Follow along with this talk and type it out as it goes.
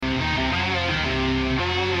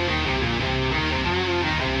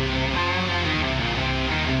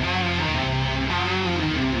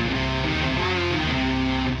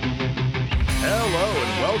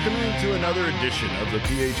to another edition of the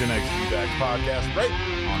PHNX D-Backs podcast right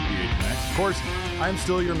on PHNX. Of course, I'm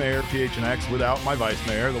still your mayor, PHNX, without my vice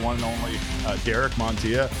mayor, the one and only Derek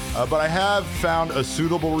Montilla. But I have found a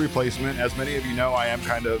suitable replacement. As many of you know, I am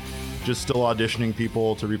kind of just still auditioning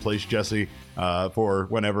people to replace Jesse for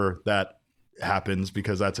whenever that happens,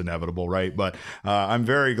 because that's inevitable, right? But I'm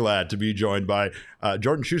very glad to be joined by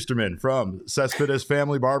Jordan Schusterman from Cespedes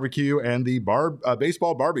Family Barbecue and the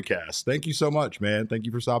Baseball Barbecast. Thank you so much, man. Thank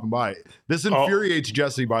you for stopping by. This infuriates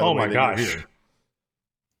Jesse, by the way, that you're here.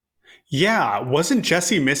 Yeah, wasn't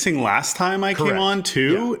Jesse missing last time I came on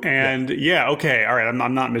too? Yeah. Yeah, okay, all right.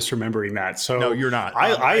 I'm not misremembering that. So no, you're not.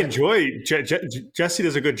 I enjoy Jesse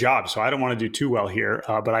does a good job, so I don't want to do too well here,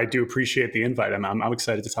 but I do appreciate the invite. I'm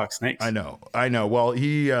excited to talk snakes. I know. Well,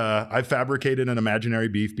 I fabricated an imaginary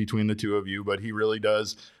beef between the two of you, but he really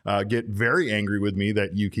does get very angry with me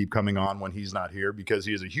that you keep coming on when he's not here, because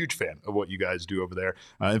he is a huge fan of what you guys do over there.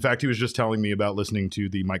 In fact, he was just telling me about listening to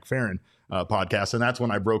the Mike Farron podcast, and that's when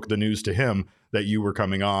I broke the news to him that you were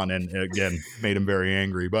coming on, and again made him very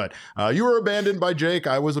angry. But you were abandoned by Jake.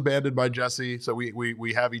 I was abandoned by Jesse, so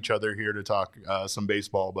we have each other here to talk some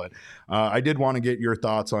baseball. But I did want to get your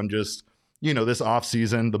thoughts on just this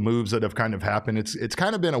offseason, the moves that have kind of happened. It's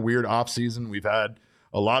kind of been a weird offseason. We've had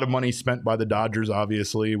a lot of money spent by the Dodgers.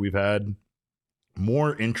 Obviously, we've had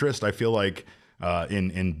more interest, I feel like,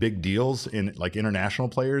 in big deals in like international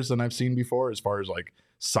players than I've seen before, as far as like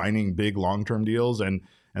signing big long-term deals, and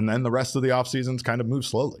then the rest of the off seasons kind of move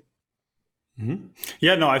slowly. Mm-hmm.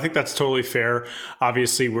 Yeah, no, I think that's totally fair.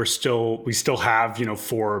 Obviously, we still have,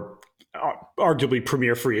 four arguably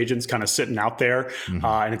premier free agents kind of sitting out there. Mm-hmm.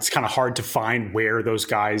 And it's kind of hard to find where those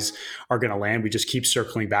guys are going to land. We just keep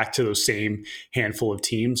circling back to those same handful of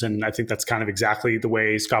teams. And I think that's kind of exactly the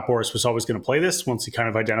way Scott Boras was always going to play this, once he kind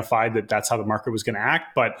of identified that that's how the market was going to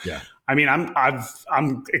act. But yeah. I mean,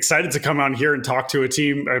 I'm excited to come on here and talk to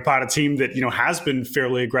about a team that has been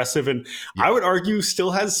fairly aggressive, and I would argue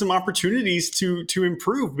still has some opportunities to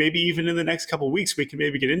improve. Maybe even in the next couple of weeks, we can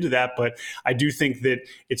maybe get into that. But I do think that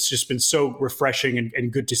it's just been so refreshing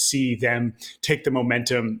and good to see them take the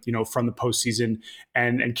momentum, from the postseason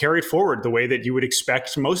and carry it forward the way that you would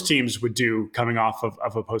expect most teams would do coming off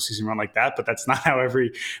of a postseason run like that. But that's not how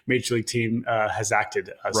every major league team has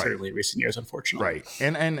acted, certainly in recent years, unfortunately. Right,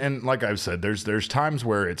 and like I've said, there's times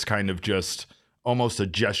where it's kind of just almost a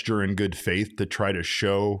gesture in good faith to try to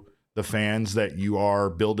show the fans that you are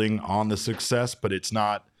building on the success, but it's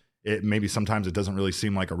not. Maybe sometimes it doesn't really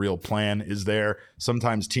seem like a real plan is there.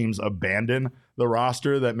 Sometimes teams abandon the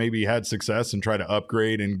roster that maybe had success and try to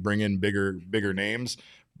upgrade and bring in bigger names.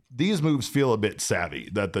 These moves feel a bit savvy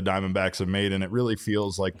that the Diamondbacks have made, and it really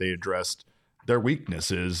feels like they addressed their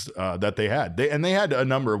weaknesses that they had. They had a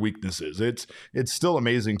number of weaknesses. It's still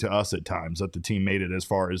amazing to us at times that the team made it as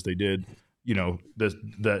far as they did, in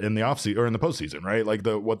the offseason or in the postseason, right? Like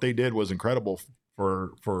what they did was incredible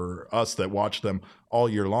for us that watched them all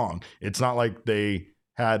year long. It's not like they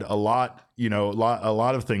had a lot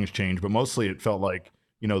of things change, but mostly it felt like,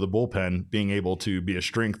 the bullpen being able to be a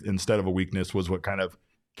strength instead of a weakness was what kind of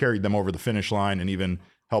carried them over the finish line and even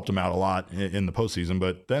helped them out a lot in the postseason.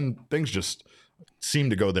 But then things just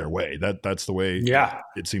seemed to go their way. That's the way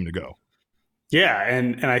it seemed to go. Yeah,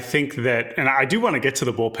 and I think that, and I do want to get to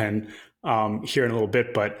the bullpen here in a little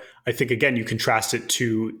bit, but I think, again, you contrast it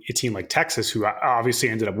to a team like Texas, who obviously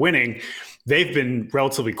ended up winning. They've been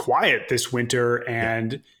relatively quiet this winter,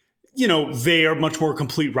 and they are much more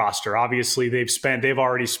complete roster. Obviously, they've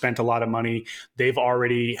already spent a lot of money. They've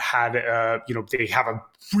already had, they have a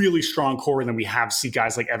really strong core, and then we see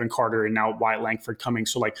guys like Evan Carter and now Wyatt Langford coming.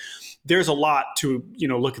 So there's a lot to,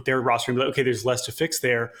 look at their roster and be like, okay, there's less to fix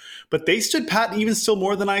there. But they stood pat even still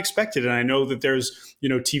more than I expected. And I know that there's,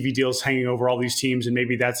 TV deals hanging over all these teams, and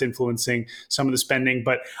maybe that's influencing some of the spending.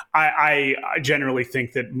 But I generally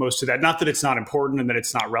think that most of that, not that it's not important and that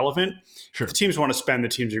it's not relevant. Sure. If teams want to spend, the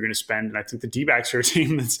teams are going to spend. And I think the D-backs are a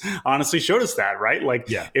team that's honestly showed us that, right?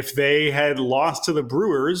 If they had lost to the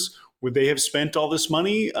Brewers, would they have spent all this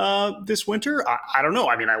money this winter? I don't know.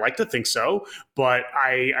 I mean, I like to think so, but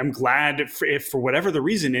I'm glad if for whatever the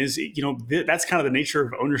reason is, that's kind of the nature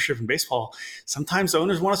of ownership in baseball. Sometimes the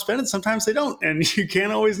owners want to spend it, sometimes they don't, and you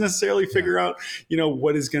can't always necessarily figure out,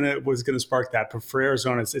 what is gonna spark that. But for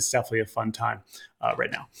Arizona, it's definitely a fun time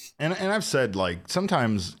right now. And I've said,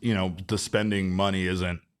 sometimes the spending money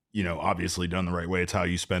isn't obviously done the right way. It's how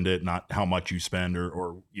you spend it, not how much you spend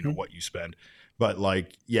or what you spend. But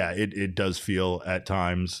it does feel at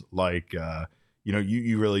times like,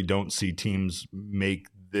 you really don't see teams make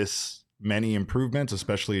this many improvements,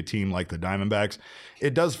 especially a team like the Diamondbacks.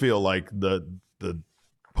 It does feel like the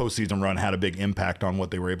postseason run had a big impact on what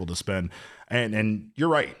they were able to spend. And you're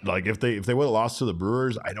right. Like if they would have lost to the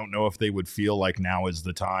Brewers, I don't know if they would feel like now is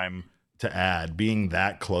the time to add, being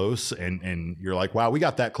that close. And you're like, wow, we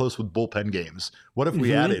got that close with bullpen games. What if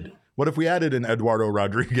we added? What if we added an Eduardo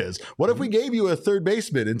Rodriguez? What if we gave you a third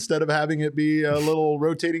baseman instead of having it be a little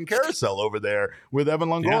rotating carousel over there with Evan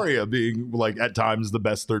Longoria being like at times the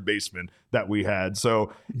best third baseman that we had?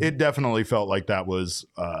 So it definitely felt like that was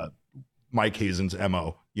Mike Hazen's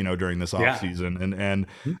MO, during this offseason. And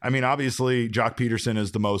I mean, obviously Jock Peterson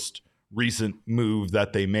is the most recent move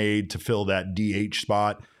that they made to fill that DH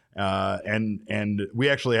spot. And we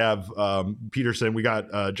actually have Peterson. We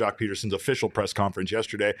got Jock Peterson's official press conference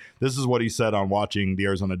yesterday. This is what he said on watching the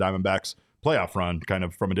Arizona Diamondbacks playoff run kind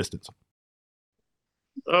of from a distance.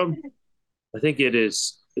 I think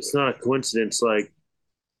it's not a coincidence. Like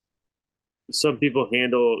some people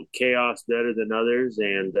handle chaos better than others,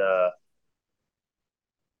 and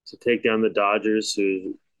to take down the Dodgers,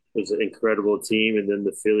 who was an incredible team, and then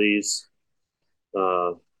the Phillies,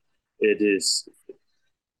 it is.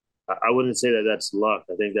 I wouldn't say that that's luck.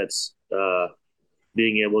 I think that's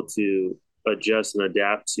being able to adjust and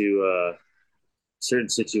adapt to certain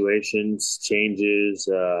situations, changes.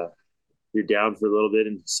 You're down for a little bit,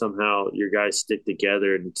 and somehow your guys stick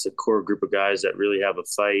together, and it's a core group of guys that really have a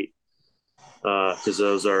fight because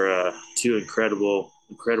those are two incredible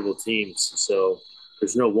teams. So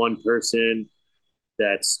there's no one person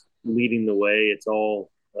that's leading the way. It's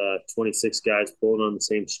all 26 guys pulling on the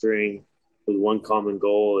same string with one common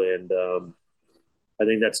goal, and I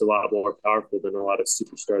think that's a lot more powerful than a lot of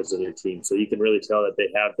superstars on their team. So you can really tell that they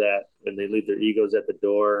have that, and they leave their egos at the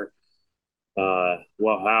door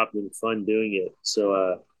while having fun doing it.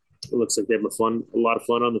 So it looks like they have a lot of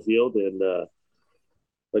fun on the field, and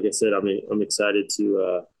like I said, I'm excited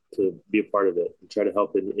to be a part of it and try to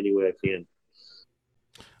help in any way I can.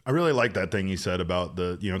 I really like that thing he said about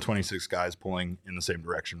the 26 guys pulling in the same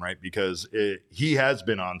direction, right? Because he has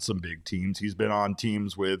been on some big teams. He's been on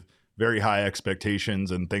teams with very high expectations,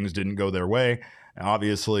 and things didn't go their way. And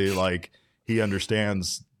obviously, like he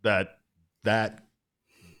understands that the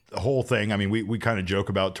whole thing. I mean, we kind of joke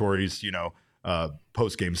about Torrey's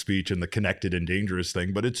post game speech and the connected and dangerous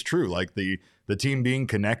thing, but it's true. Like the team being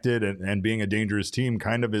connected and being a dangerous team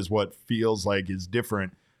kind of is what feels like is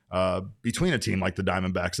different between a team like the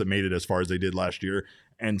Diamondbacks that made it as far as they did last year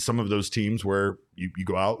and some of those teams where you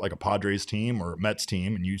go out like a Padres team or a Mets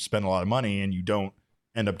team and you spend a lot of money and you don't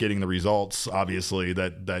end up getting the results, obviously,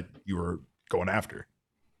 that you were going after.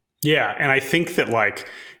 Yeah, and I think that like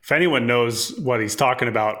if anyone knows what he's talking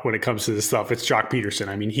about when it comes to this stuff, it's Jock Peterson.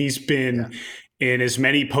 I mean, he's been in as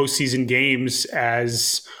many postseason games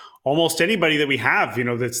as almost anybody that we have,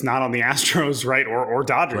 that's not on the Astros, right, or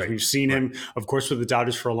Dodgers. Right. We've seen him, of course, with the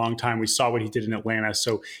Dodgers for a long time. We saw what he did in Atlanta.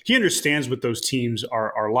 So he understands what those teams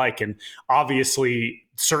are like. And obviously,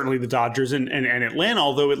 certainly the Dodgers and Atlanta,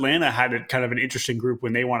 although Atlanta had a kind of an interesting group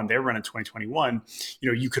when they wanted their run in 2021,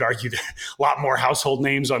 you could argue that a lot more household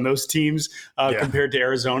names on those teams compared to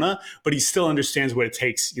Arizona, but he still understands what it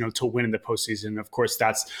takes, to win in the postseason. Of course,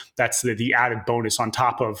 that's the added bonus on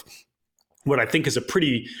top of what I think is a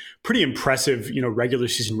pretty impressive, regular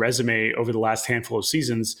season resume over the last handful of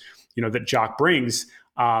seasons, that Jock brings,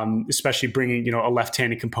 especially bringing, a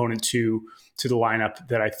left-handed component to the lineup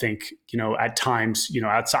that I think, at times,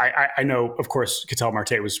 outside, I know, of course, Ketel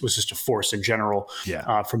Marte was just a force in general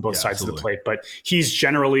from both sides of the plate, but he's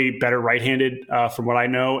generally better right-handed from what I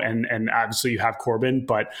know. And obviously you have Corbin,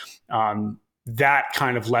 but that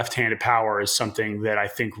kind of left-handed power is something that I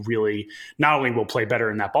think really not only will play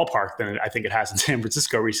better in that ballpark than I think it has in San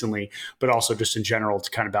Francisco recently, but also just in general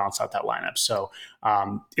to kind of balance out that lineup. So,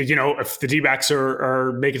 if the D-backs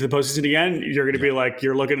are making the postseason again, you're going to be like,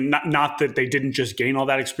 you're looking, not that they didn't just gain all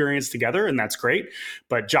that experience together, and that's great,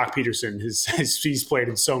 but Jock Peterson, he's played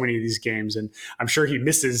in so many of these games, and I'm sure he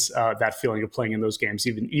misses that feeling of playing in those games,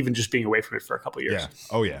 even just being away from it for a couple of years. Yeah.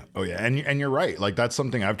 Oh yeah. And you're right. Like that's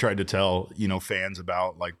something I've tried to tell, fans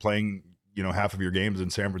about, like playing, half of your games in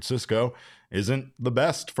San Francisco isn't the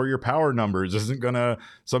best for your power numbers, isn't going to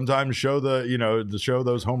sometimes show show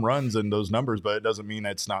those home runs and those numbers, but it doesn't mean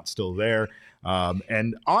it's not still there.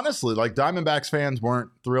 And honestly, like Diamondbacks fans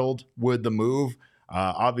weren't thrilled with the move.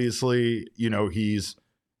 Obviously, he's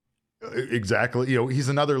he's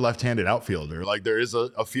another left-handed outfielder. Like there is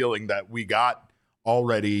a feeling that we got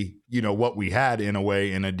already, what we had in a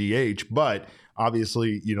way in a DH, but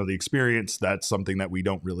obviously, the experience, that's something that we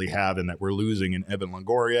don't really have and that we're losing in Evan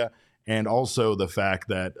Longoria. And also the fact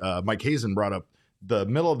that Mike Hazen brought up the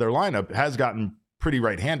middle of their lineup has gotten pretty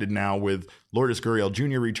right-handed now with Lourdes Gurriel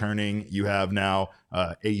Jr. returning. You have now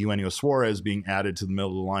Eugenio Suarez being added to the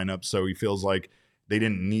middle of the lineup. So he feels like they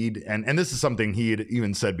didn't need, and this is something he had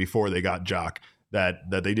even said before they got Jock, that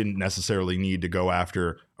they didn't necessarily need to go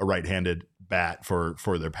after a right-handed bat for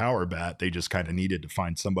their power bat. They just kind of needed to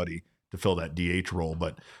find somebody to fill that DH role.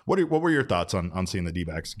 But what were your thoughts on seeing the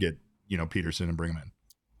D-backs get, Peterson and bring him in?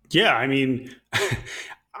 Yeah, I mean,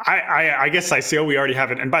 I guess I see. We already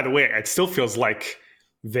have it. And by the way, it still feels like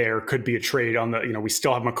there could be a trade on the, we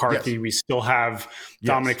still have McCarthy. Yes. We still have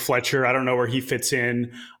Dominic Fletcher. I don't know where he fits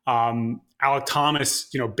in. Alec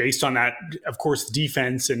Thomas, based on that, of course,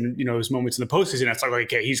 defense and, his moments in the postseason, it's like,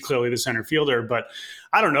 okay, he's clearly the center fielder. But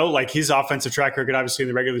I don't know, like his offensive track record, obviously in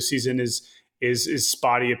the regular season is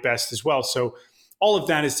spotty at best as well. So all of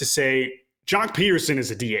that is to say, Jock Peterson is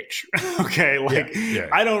a DH. Okay.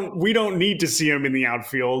 We don't need to see him in the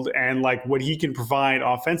outfield, and like what he can provide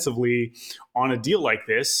offensively on a deal like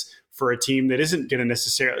this for a team that isn't going to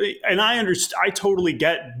necessarily, and I totally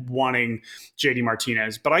get wanting JD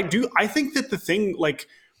Martinez, but I think that the thing, like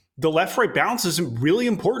the left-right balance is really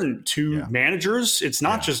important to managers. It's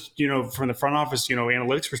not just, from the front office,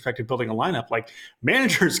 analytics perspective, building a lineup. Like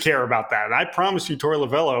managers care about that. And I promise you, Torey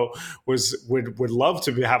Lovullo would love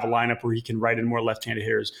to have a lineup where he can write in more left-handed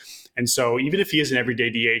hitters. And so even if he is an everyday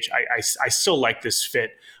DH, I still like this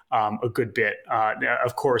fit a good bit.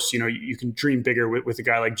 Of course, you can dream bigger with a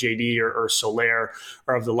guy like JD or Soler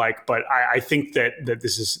or of the like. But I think that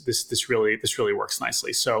this really works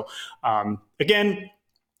nicely. So again,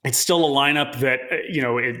 it's still a lineup that,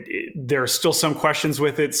 there are still some questions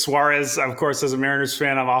with it. Suarez, of course, as a Mariners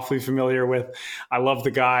fan, I'm awfully familiar with. I love the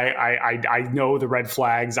guy. I know the red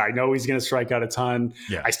flags. I know he's going to strike out a ton.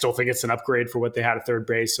 Yeah. I still think it's an upgrade for what they had at third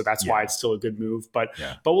base. So that's why it's still a good move. But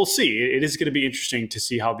we'll see. It is going to be interesting to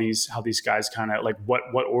see how these guys kind of like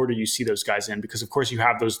what order you see those guys in, because of course you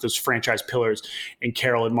have those franchise pillars in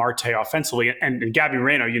Carroll and Marte offensively, and Gabby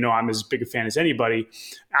Moreno. I'm as big a fan as anybody.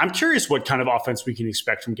 I'm curious what kind of offense we can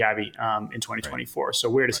expect from Gabby in 2024. Right. So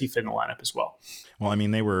where does he fit in the lineup as well? Well, I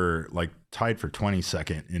mean, they were like tied for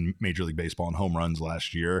 22nd in Major League Baseball in home runs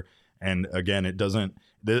last year. And again, it doesn't,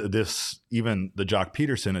 even the Jock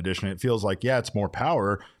Peterson edition, it feels like, it's more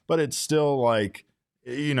power, but it's still like,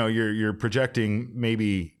 you're projecting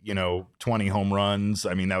maybe, 20 home runs.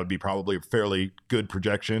 I mean, that would be probably a fairly good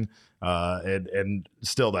projection. And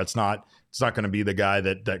still it's not going to be the guy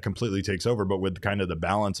that completely takes over, but with kind of the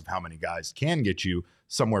balance of how many guys can get you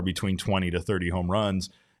somewhere between 20 to 30 home runs,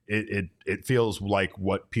 it feels like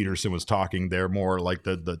what Peterson was talking. They're more like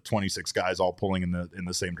the 26 guys all pulling in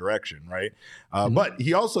the same direction, right? But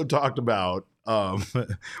he also talked about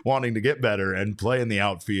wanting to get better and play in the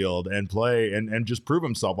outfield and play and just prove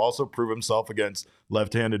himself against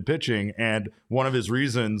left-handed pitching. And one of his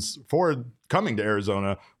reasons for coming to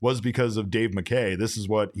Arizona was because of Dave McKay. This is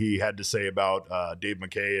what he had to say about Dave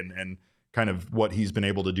McKay and kind of what he's been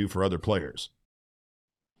able to do for other players.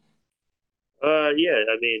 I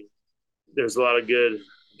mean, there's a lot of good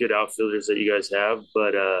outfielders that you guys have,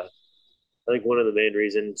 but I think one of the main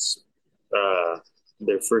reasons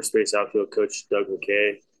their first base outfield coach, Dave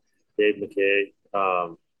McKay,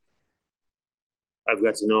 I've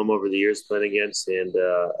got to know him over the years playing against, and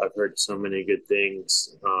I've heard so many good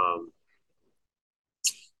things.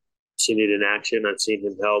 Seen it in action. I've seen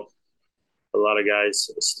him help a lot of guys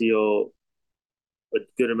steal a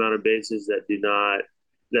good amount of bases that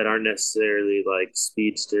aren't necessarily like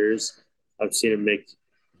speedsters. I've seen him make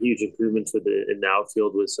huge improvements in the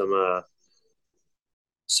outfield with some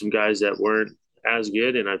guys that weren't as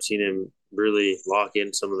good, and I've seen him really lock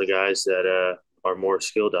in some of the guys that are more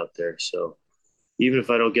skilled out there. So even if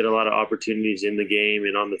I don't get a lot of opportunities in the game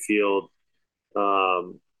and on the field,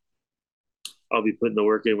 I'll be putting the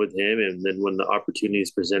work in with him, and then when the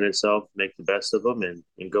opportunities present itself, make the best of them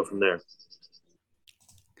and go from there.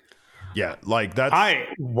 Yeah, like that's okay.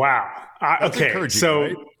 So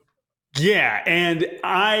right? Yeah, and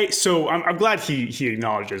I'm glad he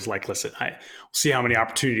acknowledges, like, listen, I see how many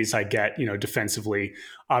opportunities I get, defensively.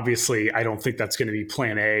 Obviously, I don't think that's going to be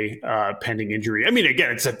plan A, pending injury. I mean,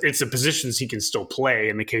 again, it's a positions he can still play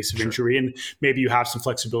in the case of injury, and maybe you have some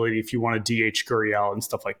flexibility if you want to DH Gurriel and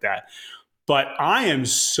stuff like that. But I am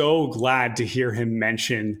so glad to hear him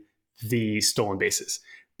mention the stolen bases,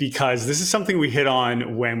 because this is something we hit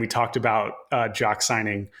on when we talked about Jock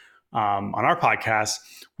signing on our podcast,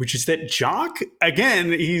 which is that Jock,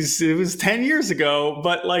 again, it was 10 years ago,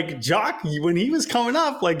 but like Jock, when he was coming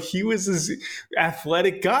up, like he was this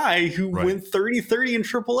athletic guy who went 30-30 in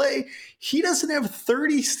AAA. He doesn't have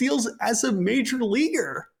 30 steals as a major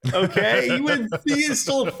leaguer. Okay. He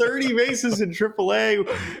stole 30 bases in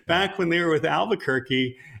AAA back when they were with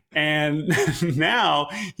Albuquerque. And now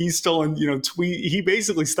he's stolen, he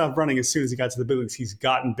basically stopped running as soon as he got to the big leagues. He's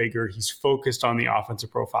gotten bigger. He's focused on the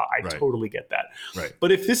offensive profile. I totally get that. Right.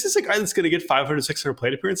 But if this is a guy that's going to get 500, 600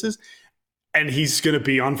 plate appearances and he's going to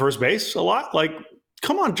be on first base a lot, like,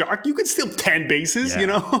 come on, Jock, you could steal 10 bases, I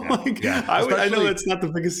know that's not the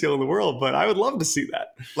biggest steal in the world, but I would love to see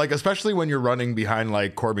that. Like, especially when you're running behind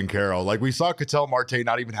like Corbin Carroll. Like we saw Ketel Marte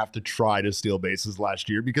not even have to try to steal bases last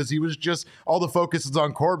year because he was just, all the focus is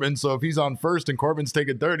on Corbin. So if he's on first and Corbin's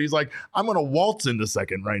taking third, he's like, I'm going to waltz into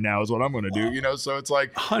second right now is what I'm going to do, So it's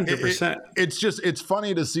like 100%. It's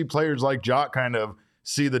funny to see players like Jock kind of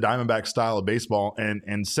see the Diamondback style of baseball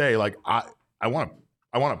and say like,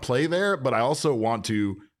 I want to play there, but I also want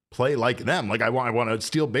to play like them. Like I want to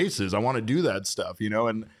steal bases. I want to do that stuff, and I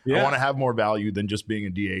want to have more value than just being a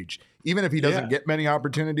DH. Even if he doesn't get many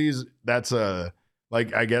opportunities, that's I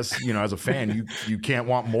guess, as a fan, you can't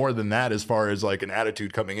want more than that as far as like an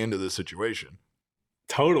attitude coming into this situation.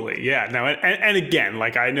 Totally. Yeah. No, and again,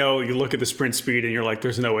 like I know you look at the sprint speed and you're like,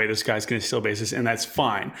 there's no way this guy's going to steal bases, and that's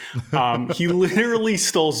fine. He literally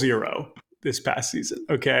stole 0 this past season.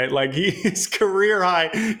 Okay. Like his career high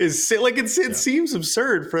is like, it seems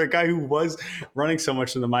absurd for a guy who was running so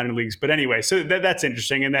much in the minor leagues. But anyway, so that's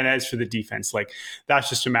interesting. And then as for the defense, like that's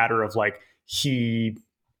just a matter of like,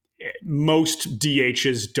 most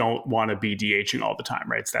DHs don't want to be DHing all the time,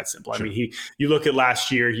 right? It's that simple. Sure. I mean, you look at last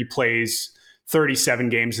year, he plays 37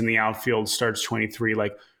 games in the outfield, starts 23.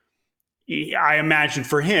 Like, I imagine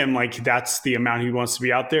for him, like that's the amount he wants to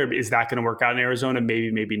be out there. Is that going to work out in Arizona? Maybe,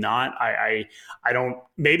 maybe not. I don't.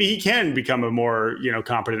 Maybe he can become a more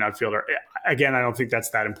competent outfielder. Again, I don't think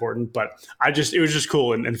that's that important. But it was just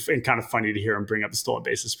cool and kind of funny to hear him bring up the stolen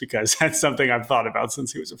bases because that's something I've thought about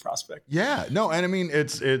since he was a prospect. Yeah, no, and I mean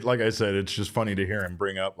it's like I said, it's just funny to hear him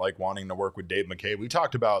bring up like wanting to work with Dave McKay. We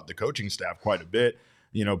talked about the coaching staff quite a bit.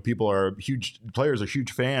 Players are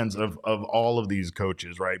huge fans of all of these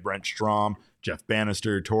coaches, right? Brent Strom, Jeff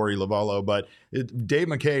Bannister, Torey Lovullo. But Dave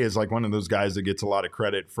McKay is like one of those guys that gets a lot of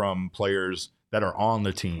credit from players that are on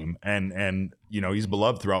the team. And he's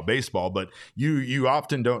beloved throughout baseball. But you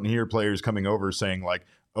often don't hear players coming over saying like,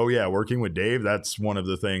 oh, yeah, working with Dave, that's one of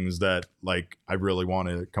the things that like I really want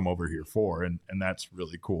to come over here for. And that's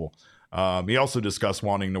really cool. He also discussed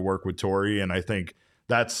wanting to work with Torey. And I think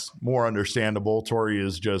that's more understandable. Torey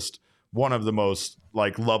is just one of the most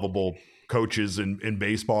like lovable coaches in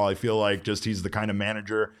baseball. I feel like just he's the kind of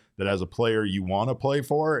manager that as a player you want to play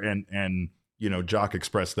for. And Jock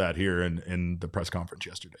expressed that here in the press conference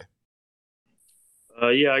yesterday.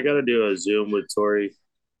 I got to do a Zoom with Torey,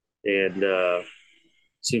 and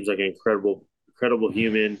seems like an incredible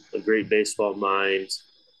human, a great baseball mind.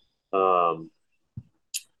 I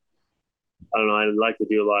don't know. I'd like to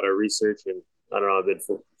do a lot of research, and I don't know. I've been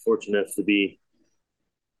fortunate enough to be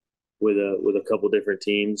with a couple different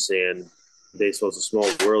teams, and baseball's a small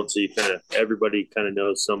world, so everybody kind of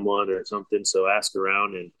knows someone or something. So ask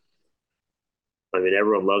around, and I mean,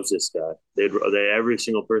 everyone loves this guy. Every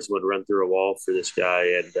single person would run through a wall for this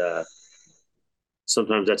guy, and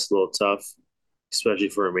sometimes that's a little tough, especially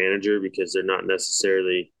for a manager, because they're not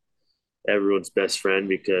necessarily everyone's best friend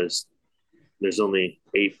because there's only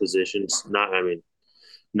 8 positions.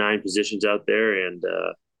 9 positions out there and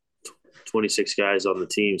 26 guys on the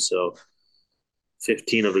team. So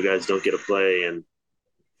 15 of the guys don't get a play. And,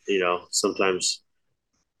 sometimes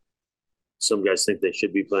some guys think they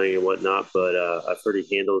should be playing and whatnot, but I've heard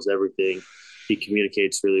he handles everything. He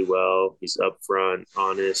communicates really well. He's upfront,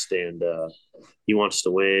 honest, and he wants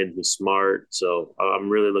to win. He's smart. So I'm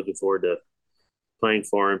really looking forward to playing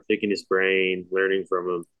for him, picking his brain, learning from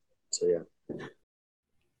him. So, yeah.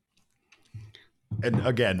 And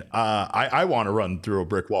again, I want to run through a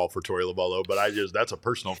brick wall for Torey Lovullo, but that's a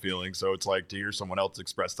personal feeling. So it's like to hear someone else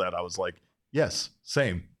express that, I was like, yes,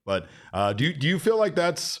 same. But do you feel like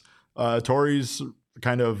that's Torey's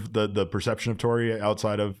kind of the perception of Torey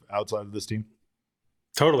outside of this team?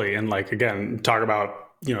 Totally. And like, again, talk about,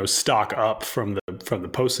 stock up from the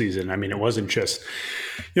postseason. I mean, it wasn't just,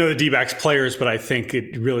 the D-backs players, but I think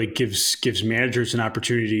it really gives managers an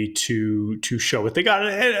opportunity to show what they got.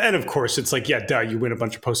 And of course, it's like, yeah, duh, you win a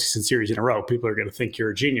bunch of postseason series in a row. People are going to think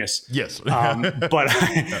you're a genius. Yes. But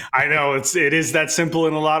I know it is that simple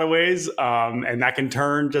in a lot of ways. And that can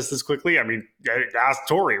turn just as quickly. I mean, ask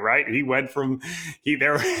Torrey, right? He went from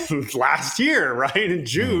there last year, right? In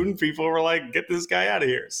June, people were like, get this guy out of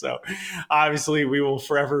here. So obviously we will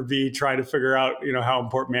forever be trying to figure out, how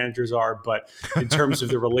important managers are. But in terms of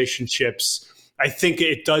the relationships, I think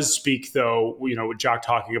it does speak, though, with Jock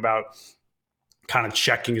talking about kind of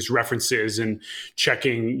checking his references and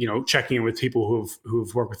checking in with people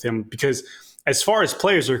who've worked with him, because as far as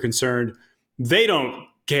players are concerned, they don't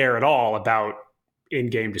care at all about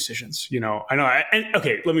in-game decisions. I know. And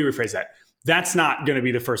okay, let me rephrase that. That's not going to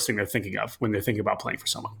be the first thing they're thinking of when they're thinking about playing for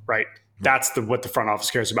someone, right? That's what the front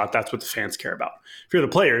office cares about. That's what the fans care about. If you're the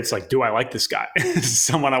player, it's like, do I like this guy? This is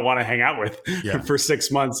someone I want to hang out with for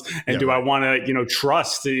 6 months. And I want to,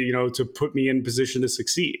 trust, to put me in position to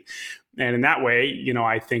succeed. And in that way,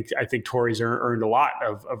 I think Torrey's earned a lot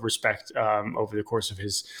of respect over the course of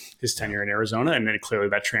his tenure in Arizona. And then clearly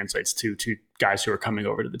that translates to guys who are coming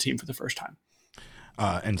over to the team for the first time.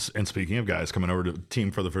 And speaking of guys coming over to the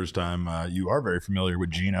team for the first time, you are very familiar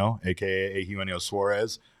with Gino, a.k.a. Eugenio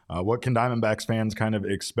Suarez. What can Diamondbacks fans kind of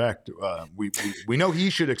expect? We know he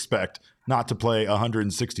should expect not to play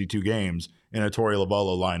 162 games in a Torey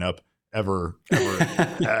Lovullo lineup ever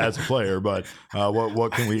as a player, but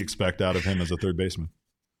what can we expect out of him as a third baseman?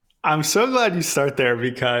 I'm so glad you start there,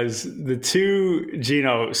 because the two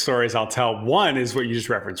Gino stories I'll tell, one is what you just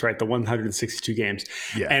referenced, right? The 162 games.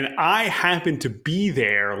 Yeah. And I happened to be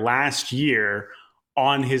there last year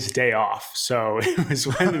on his day off. So it was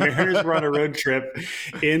when the Mariners were on a road trip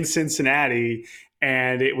in Cincinnati,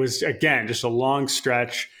 and it was, again, just a long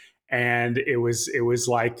stretch. And it was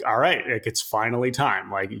like, all right, like, it's finally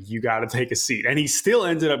time. Like, you got to take a seat. And he still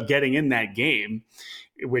ended up getting in that game,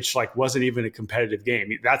 which wasn't even a competitive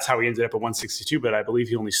game. That's how he ended up at 162, but I believe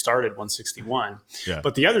he only started 161. Yeah.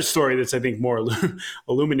 But the other story that's, I think, more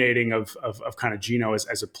illuminating of kind of Gino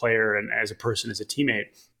as a player and as a person, as a teammate,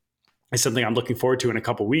 is something I'm looking forward to in a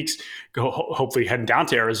couple of weeks, hopefully heading down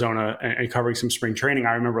to Arizona and covering some spring training.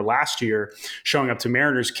 I remember last year showing up to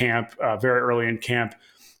Mariners camp very early in camp.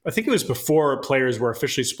 I think it was before players were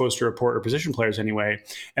officially supposed to report, or position players anyway.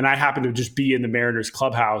 And I happened to just be in the Mariners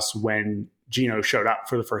clubhouse when Gino showed up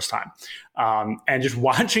for the first time. And just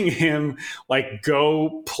watching him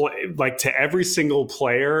go play to every single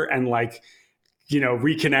player and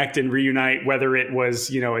reconnect and reunite, whether it was,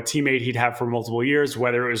 a teammate he'd have for multiple years,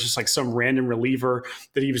 whether it was just some random reliever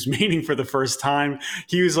that he was meeting for the first time.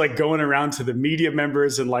 He was going around to the media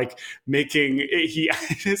members and making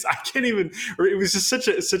I can't even, it was just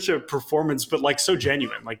such a performance, but so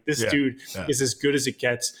genuine. This dude is as good as it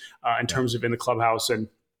gets in terms of in the clubhouse. And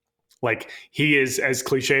he is, as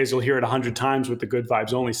cliche as you'll hear it 100 times with the good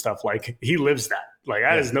vibes only stuff, he lives that.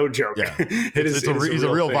 That is no joke. Yeah. He's a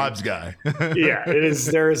real vibes guy. Yeah, it is.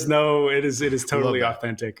 It is totally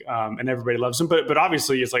authentic. And everybody loves him. But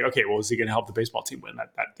obviously it's okay, well, is he going to help the baseball team win? That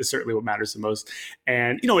is certainly what matters the most.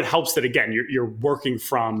 And, it helps that, again, you're working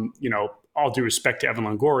from, all due respect to Evan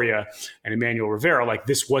Longoria and Emmanuel Rivera,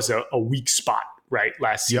 this was a weak spot, right,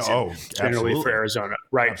 last season, generally for Arizona,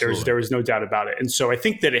 right? Absolutely. There was no doubt about it. And so I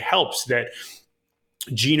think that it helps that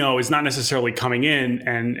Gino is not necessarily coming in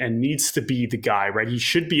and needs to be the guy, right? He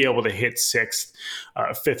should be able to hit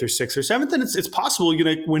fifth or sixth or seventh. And it's possible,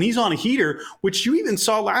 when he's on a heater, which you even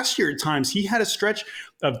saw last year at times, he had a stretch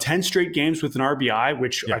of 10 straight games with an RBI,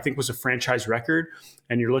 which I think was a franchise record.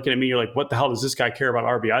 And you're looking at me, you're like, what the hell does this guy care about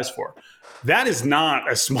RBIs for? That is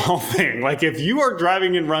not a small thing. If you are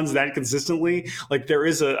driving in runs that consistently, there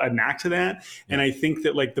is a knack to that. And I think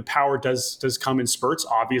that the power does come in spurts.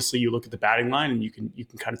 Obviously, you look at the batting line and you can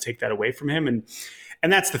kind of take that away from him. And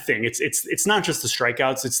that's the thing. It's not just the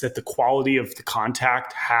strikeouts. It's that the quality of the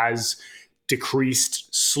contact has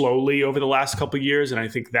decreased slowly over the last couple of years. And I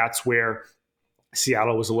think that's where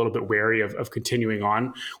Seattle was a little bit wary of continuing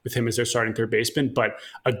on with him as their starting third baseman. But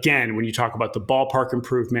again, when you talk about the ballpark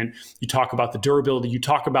improvement, you talk about the durability, you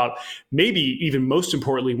talk about maybe even most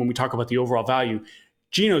importantly, when we talk about the overall value,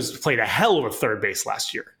 Gino's played a hell of a third base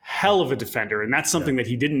last year, hell of a defender. And that's something that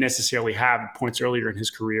he didn't necessarily have points earlier in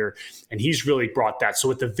his career. And he's really brought that.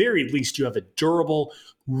 So at the very least, you have a durable,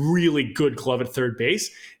 really good glove at third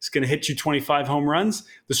base. It's going to hit you 25 home runs.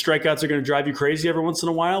 The strikeouts are going to drive you crazy every once in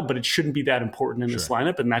a while, but it shouldn't be that important in this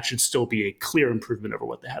lineup. And that should still be a clear improvement over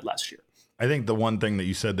what they had last year. I think the one thing that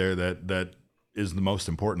you said there that is the most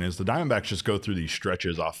important is the Diamondbacks just go through these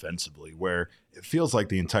stretches offensively where it feels like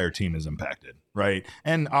the entire team is impacted, right?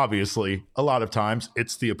 And obviously, a lot of times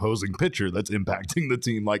it's the opposing pitcher that's impacting the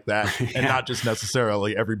team like that, and not just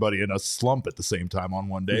necessarily everybody in a slump at the same time on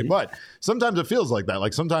one day. Mm-hmm. But sometimes it feels like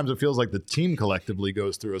that. Sometimes it feels like the team collectively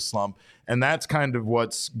goes through a slump, and that's kind of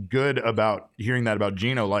what's good about hearing that about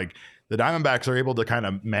Gino. the Diamondbacks are able to kind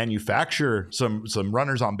of manufacture some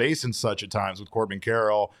runners on base and such at times with Corbin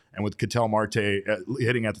Carroll and with Ketel Marte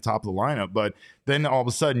hitting at the top of the lineup. But then all of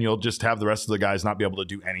a sudden you'll just have the rest of the guys not be able to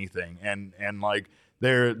do anything. And like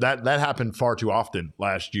that happened far too often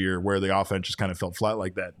last year where the offense just kind of fell flat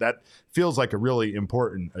like that. That feels like a really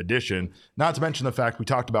important addition. Not to mention the fact we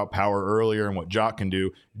talked about power earlier and what Jock can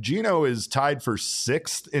do. Gino is tied for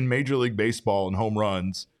 6th in Major League Baseball in home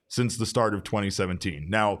runs since the start of 2017.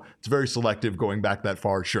 Now, it's very selective going back that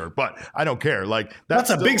far, sure, but I don't care. Like that's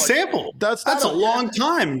a big sample. That's a long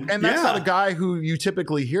time. And that's not a guy who you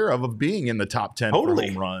typically hear of being in the top 10 for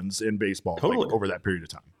home runs in baseball like, over that period of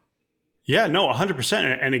time. Yeah, no,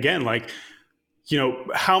 100%. And again, like, you know,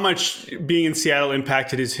 how much being in Seattle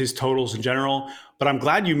impacted his totals in general. But I'm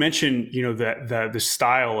glad you mentioned, you know, the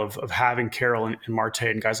style of having Carroll and Marte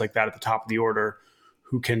and guys like that at the top of the order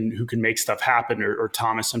who can make stuff happen, or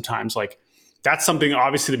Thomas sometimes. Like, that's something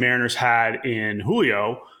obviously the Mariners had in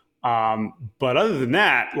Julio. But other than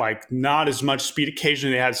that, like, not as much speed.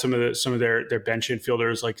 Occasionally they had some of their bench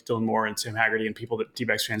infielders like Dylan Moore and Sam Haggerty and people that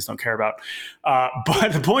D-backs fans don't care about.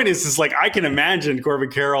 But the point is like, I can imagine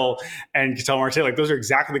Corbin Carroll and Ketel Marte, like those are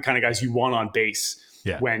exactly the kind of guys you want on base.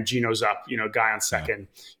 Yeah. When Gino's up, you know, guy on second,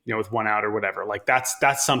 you know, with 1 out or whatever. Like that's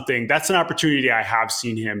an opportunity I have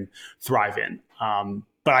seen him thrive in.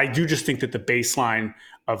 But I do just think that the baseline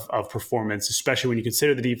of performance, especially when you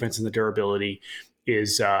consider the defense and the durability,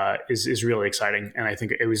 is really exciting. And I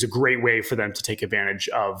think it was a great way for them to take advantage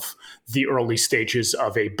of the early stages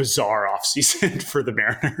of a bizarre offseason for the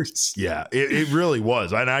Mariners. Yeah, it really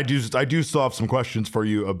was. And I do still have some questions for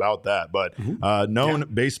you about that. But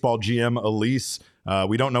baseball GM Elise,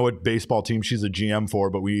 we don't know what baseball team she's a GM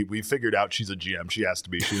for, but we figured out she's a GM. She has to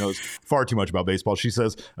be. She knows far too much about baseball. She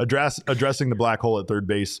says addressing the black hole at third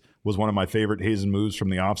base was one of my favorite Hazen moves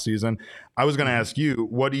from the offseason. I was going to ask you,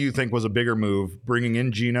 what do you think was a bigger move, bringing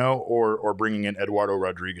in Gino or bringing in Eduardo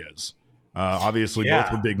Rodriguez? Obviously,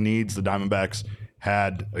 both were big needs. The Diamondbacks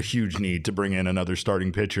had a huge need to bring in another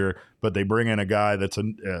starting pitcher, but they bring in a guy that's a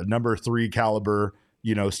number 3 caliber,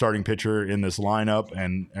 you know, starting pitcher in this lineup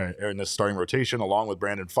and in this starting rotation, along with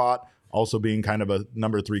Brandon Pfaadt also being kind of a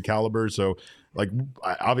number 3 caliber. So, like,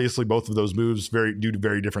 obviously both of those moves do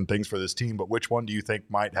very different things for this team, but which one do you think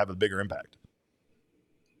might have a bigger impact?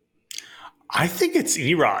 I think it's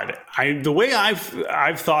Erod. The way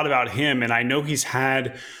I've thought about him, and I know he's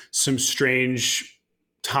had some strange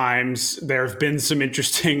times. There have been some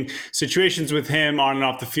interesting situations with him on and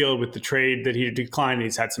off the field with the trade that he declined.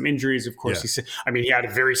 He's had some injuries, of course. He had a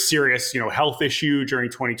very serious, you know, health issue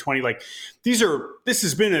during 2020. Like, this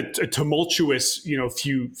has been a tumultuous, you know,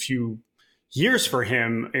 few years for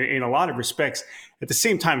him in a lot of respects. At the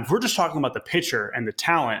same time, if we're just talking about the pitcher and the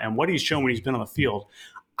talent and what he's shown when he's been on the field,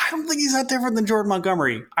 I don't think he's that different than Jordan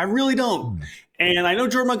Montgomery. I really don't. And I know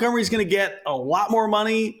Jordan Montgomery is going to get a lot more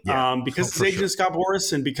money because his agent is Scott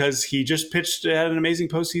Boras and because he just had an amazing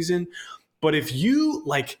postseason. But if you,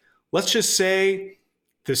 like, let's just say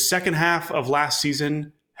the second half of last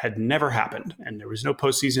season had never happened and there was no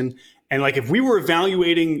postseason. And like, if we were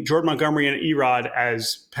evaluating Jordan Montgomery and Erod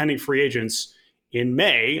as pending free agents in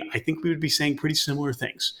May, I think we would be saying pretty similar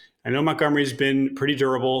things. I know Montgomery's been pretty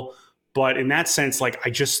durable, but in that sense, like, I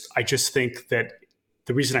just think that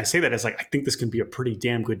the reason I say that is, like, I think this can be a pretty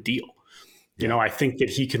damn good deal. You know, I think that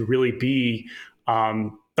he can really be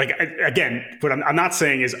again, what I'm not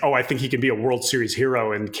saying is, I think he can be a World Series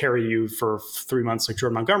hero and carry you for 3 months like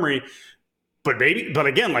Jordan Montgomery. But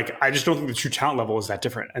again, like, I just don't think the true talent level is that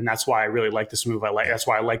different. And that's why I really like this move. That's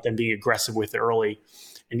why I like them being aggressive with it early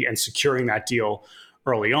and securing that deal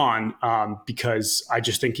early on, because I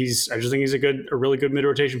just think he's a really good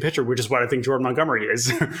mid-rotation pitcher, which is what I think Jordan Montgomery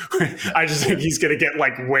is. I just think he's going to get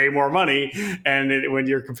like way more money. And when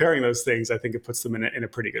you're comparing those things, I think it puts them in a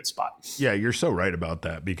pretty good spot. Yeah, you're so right about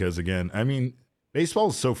that, because again, I mean, baseball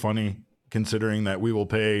is so funny considering that we will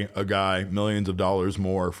pay a guy millions of dollars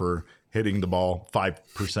more for hitting the ball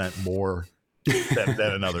 5% more than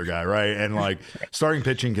another guy, right? And like, starting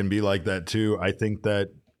pitching can be like that too. I think that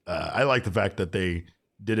I like the fact that they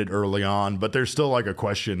did it early on, but there's still like a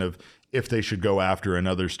question of if they should go after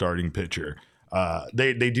another starting pitcher.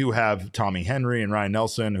 They do have Tommy Henry and Ryan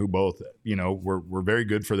Nelson, who both, you know, were very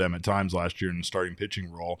good for them at times last year in the starting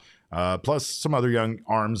pitching role. Plus some other young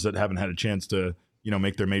arms that haven't had a chance to, you know,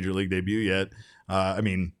 make their major league debut yet. I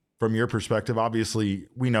mean, from your perspective, obviously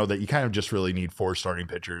we know that you kind of just really need 4 starting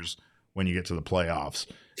pitchers when you get to the playoffs.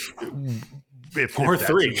 Or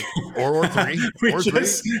three, maybe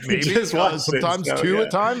sometimes 2 at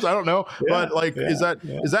times. I don't know, but like, is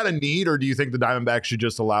that a need, or do you think the Diamondbacks should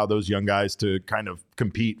just allow those young guys to kind of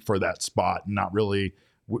compete for that spot and not really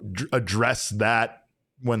address that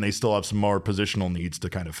when they still have some more positional needs to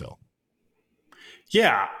kind of fill.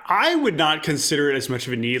 Yeah, I would not consider it as much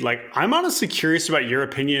of a need. Like, I'm honestly curious about your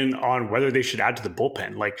opinion on whether they should add to the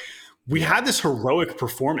bullpen. Like, we had this heroic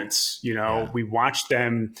performance, we watched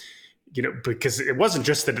them, because it wasn't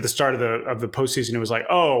just that at the start of the postseason, it was like,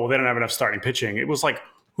 oh, they don't have enough starting pitching. It was like,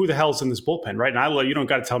 who the hell's in this bullpen, right? And you don't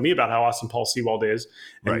got to tell me about how awesome Paul Sewald is.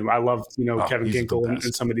 And I love, Kevin Ginkel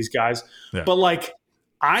and some of these guys. Yeah. But like,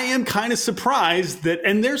 I am kind of surprised that,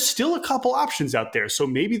 and there's still a couple options out there. So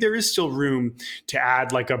maybe there is still room to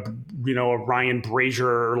add like a Ryan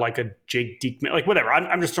Brazier or like a Jake Diekman, like whatever.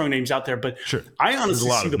 I'm just throwing names out there, but sure. I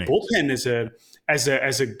honestly see the bullpen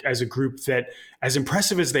as a group that, as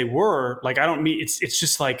impressive as they were, like, I don't mean it's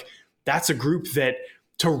just like, that's a group that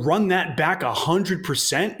to run that back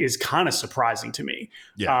 100% is kind of surprising to me.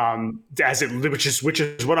 Yeah. Which is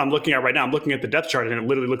what I'm looking at right now. I'm looking at the depth chart and it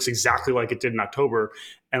literally looks exactly like it did in October.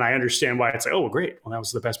 And I understand why it's like, oh, well, great. Well, that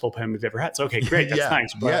was the best bullpen we've ever had. So, okay, great. That's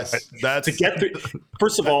nice. But that's to get through.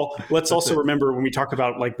 First of all, let's also remember when we talk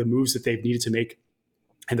about like the moves that they've needed to make,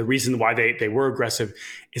 and the reason why they were aggressive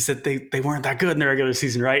is that they weren't that good in the regular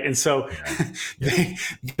season, right? And so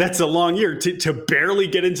that's a long year to barely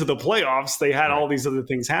get into the playoffs. They had all these other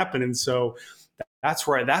things happen, and so that's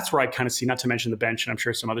where I kind of see. Not to mention the bench, and I'm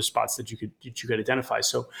sure some other spots that you could identify.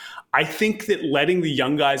 So I think that letting the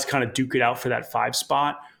young guys kind of duke it out for that 5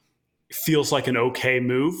 spot feels like an okay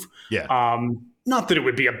move. Yeah. Not that it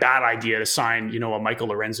would be a bad idea to sign, a Michael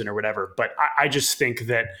Lorenzen or whatever, but I just think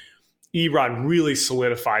that Erod really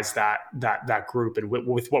solidifies that group, and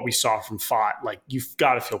with what we saw from Fott, like, you've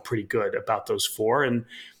got to feel pretty good about those 4, and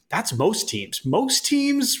that's most teams. Most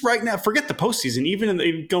teams right now, forget the postseason,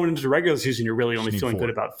 even going into the regular season, you're really only feeling 4. Good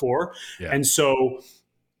about 4, and so.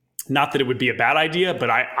 Not that it would be a bad idea,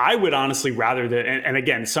 but I would honestly rather that. And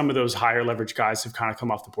again, some of those higher leverage guys have kind of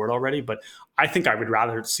come off the board already, but I think I would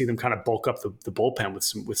rather see them kind of bulk up the bullpen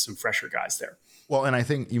with some fresher guys there. Well, and I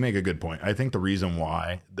think you make a good point. I think the reason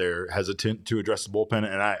why they're hesitant to address the bullpen,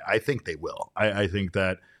 and I think they will. I think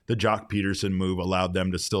that the Jock Peterson move allowed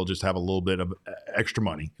them to still just have a little bit of extra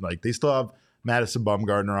money. Like, they still have Madison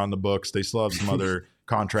Bumgarner on the books. They still have some other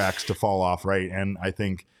contracts to fall off, right? And I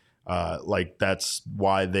think that's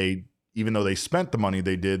why even though they spent the money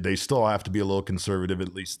they did, they still have to be a little conservative,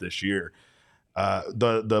 at least this year.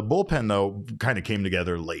 The bullpen, though, kind of came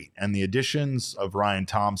together late, and the additions of Ryan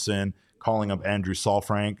Thompson, calling up Andrew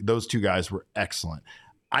Saalfrank, those 2 guys were excellent.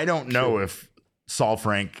 I don't know if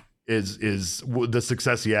Saalfrank is the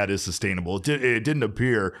success he had is sustainable. It didn't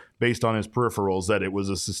appear, based on his peripherals, that it was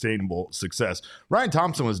a sustainable success. Ryan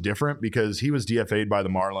Thompson was different because he was DFA'd by the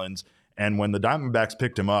Marlins, and when the Diamondbacks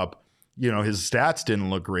picked him up, his stats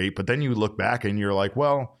didn't look great, but then you look back and you're like,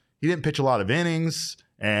 well, he didn't pitch a lot of innings,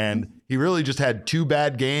 and he really just had 2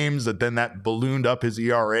 bad games that ballooned up his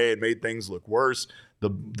ERA and made things look worse. The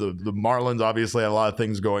Marlins obviously had a lot of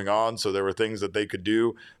things going on, so there were things that they could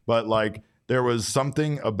do, but like, there was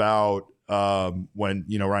something about when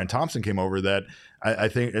Ryan Thompson came over that I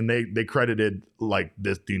think, and they credited like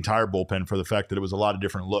the entire bullpen for the fact that it was a lot of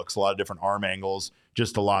different looks, a lot of different arm angles,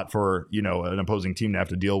 just a lot for an opposing team to have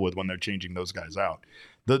to deal with when they're changing those guys out.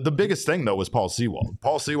 The biggest thing though was Paul Sewald.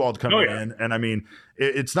 Paul Sewald coming in, and I mean,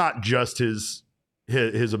 it's not just his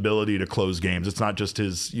ability to close games. It's not just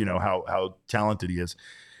his how talented he is.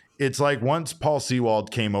 It's like once Paul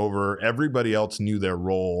Sewald came over, everybody else knew their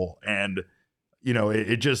role, and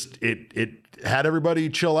it had everybody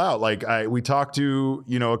chill out. Like we talked to,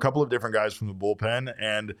 a couple of different guys from the bullpen,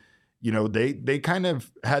 and, they kind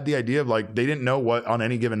of had the idea of like, they didn't know what on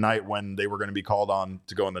any given night when they were going to be called on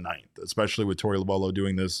to go in the ninth, especially with Torey Lovullo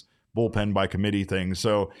doing this bullpen by committee thing.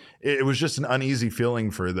 So it was just an uneasy feeling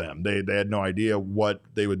for them. They had no idea what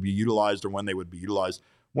they would be utilized or when they would be utilized.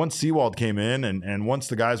 Once Sewald came in and once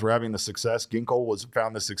the guys were having the success, Ginkel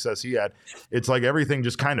found the success he had, it's like everything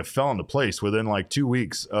just kind of fell into place within like 2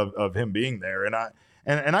 weeks of him being there. And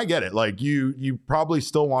I get it. Like you probably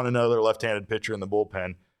still want another left-handed pitcher in the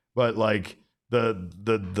bullpen, but like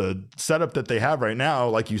the setup that they have right now,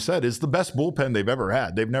 like you said, is the best bullpen they've ever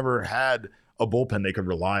had. They've never had a bullpen they could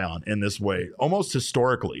rely on in this way, almost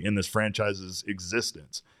historically in this franchise's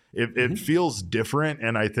existence. It feels different.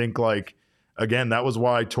 And I think like, again, that was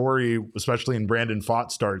why Torey, especially in Brandon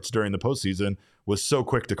Pfaadt starts during the postseason, was so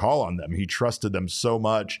quick to call on them. He trusted them so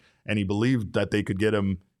much, and he believed that they could get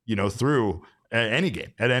him, through any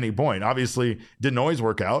game at any point. Obviously, didn't always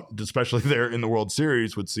work out, especially there in the World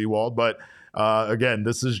Series with Sewald. But again,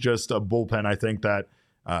 this is just a bullpen. I think that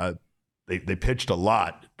they pitched a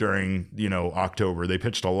lot during, October. They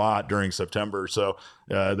pitched a lot during September. So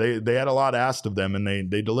they had a lot asked of them, and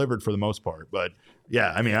they delivered for the most part. But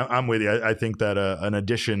yeah, I mean, I'm with you. I think that an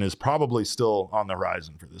addition is probably still on the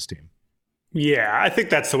horizon for this team. Yeah, I think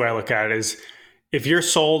that's the way I look at it is if you're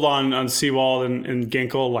sold on Seawald and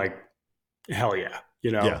Ginkel, like, hell yeah.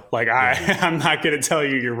 I'm not going to tell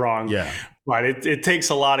you you're wrong. Yeah. But it takes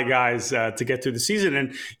a lot of guys to get through the season.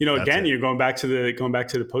 And, again, you're going back to the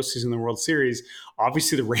postseason of the World Series.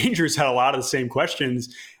 Obviously, the Rangers had a lot of the same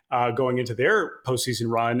questions going into their postseason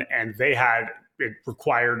run, and it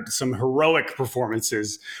required some heroic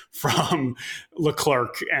performances from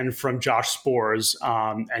Leclerc and from Josh Sborz,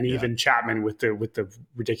 and even Chapman with the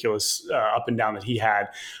ridiculous up and down that he had.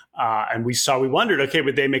 And we wondered, okay,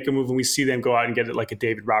 would they make a move? And we see them go out and get it like a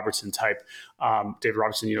David Robertson type. David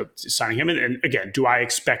Robertson, signing him. And again, do I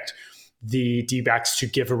expect the D-backs to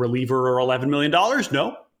give a reliever $11 million?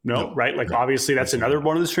 No, right? Like, obviously, that's another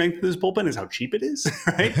one of the strengths of this bullpen is how cheap it is,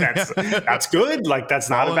 right? That's good. Like, that's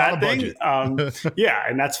not a bad thing. Yeah,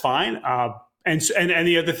 and that's fine. And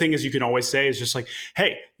the other thing is you can always say is just like,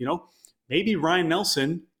 hey, maybe Ryan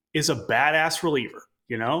Nelson is a badass reliever.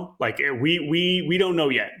 Like we don't know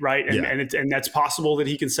yet, right? And that's possible that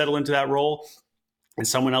he can settle into that role, and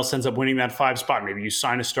someone else ends up winning that 5 spot. Maybe you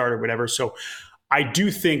sign a start or whatever. So I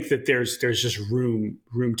do think that there's just room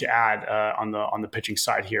to add on the pitching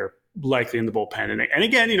side here, likely in the bullpen. And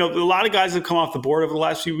again, a lot of guys have come off the board over the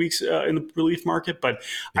last few weeks in the relief market, but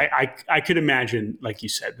I could imagine, like you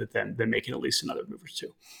said, that then making at least another move or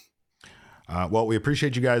two. Well, we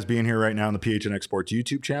appreciate you guys being here right now on the PHNX Sports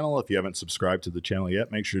YouTube channel. If you haven't subscribed to the channel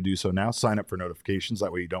yet, make sure to do so now. Sign up for notifications.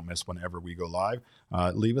 That way you don't miss whenever we go live.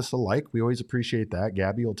 Leave us a like. We always appreciate that.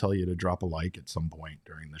 Gabby will tell you to drop a like at some point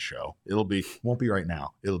during the show. Won't be right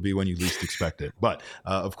now. It'll be when you least expect it. But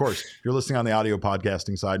of course, if you're listening on the audio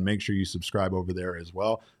podcasting side, make sure you subscribe over there as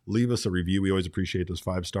well. Leave us a review. We always appreciate those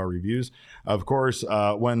 5-star reviews. Of course,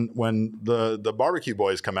 when the barbecue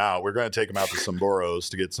boys come out, we're going to take them out to Somboros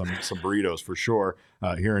to get some burritos for sure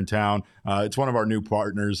here in town. It's one of our new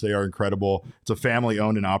partners. They are incredible. It's a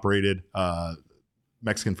family-owned and operated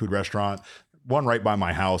Mexican food restaurant. One right by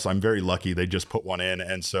my house. I'm very lucky they just put one in,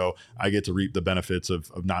 and so I get to reap the benefits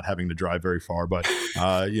of not having to drive very far. But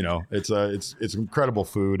it's incredible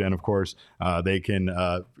food, and of course they can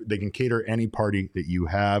cater any party that you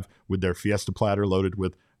have with their fiesta platter loaded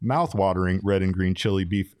with mouth-watering red and green chili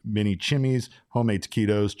beef mini chimneys, homemade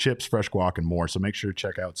taquitos, chips, fresh guac, and more. So make sure to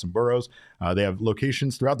check out Somboros. They have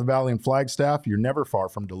locations throughout the valley and Flagstaff. You're never far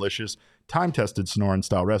from delicious, time-tested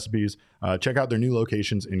Sonoran-style recipes. Check out their new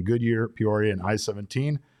locations in Goodyear, Peoria, and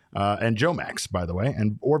I-17. And Jomax, by the way,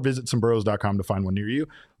 or visit Somboros.com to find one near you.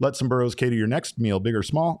 Let Somboros cater your next meal, big or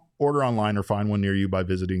small. Order online or find one near you by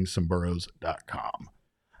visiting Somboros.com.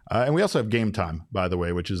 And we also have Game Time, by the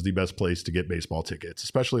way, which is the best place to get baseball tickets,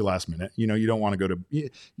 especially last minute. You don't want to you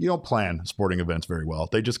don't plan sporting events very well.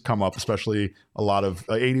 They just come up, especially a lot of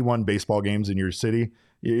 81 baseball games in your city.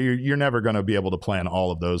 You're never going to be able to plan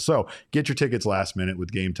all of those. So get your tickets last minute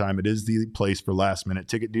with Game Time. It is the place for last minute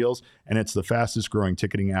ticket deals, and it's the fastest growing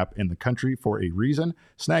ticketing app in the country for a reason.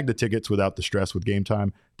 Snag the tickets without the stress with Game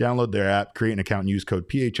Time. Download their app, create an account, and use code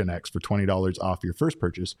PHNX for $20 off your first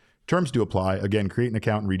purchase. Terms do apply. Again, create an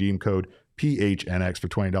account and redeem code PHNX for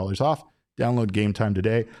 $20 off. Download Game Time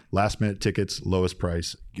today. Last minute tickets, lowest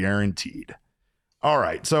price guaranteed. All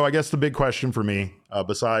right. So I guess the big question for me,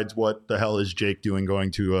 besides what the hell is Jake doing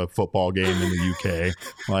going to a football game in the UK?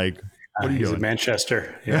 Like, what are you doing? In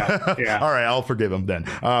Manchester. Yeah. Yeah. All right. I'll forgive him then.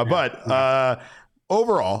 But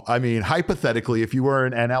overall, I mean, hypothetically, if you were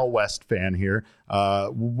an NL West fan here,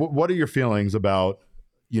 what are your feelings about,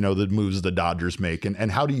 the moves the Dodgers make,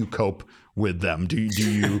 and how do you cope with them? Do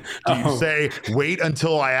you say, wait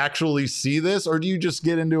until I actually see this, or do you just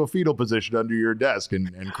get into a fetal position under your desk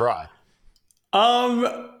and cry?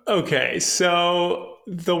 Okay. So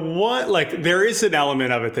there is an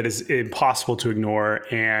element of it that is impossible to ignore.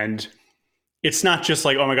 And it's not just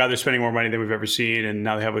like, oh my God, they're spending more money than we've ever seen, and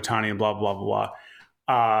now they have Ohtani and blah, blah, blah,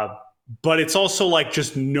 blah. But it's also like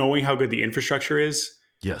just knowing how good the infrastructure is.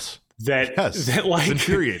 Yes. That like, it's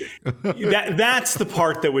infuriating. that's the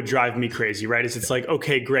part that would drive me crazy, right? It's like,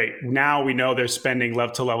 okay, great. Now we know they're spending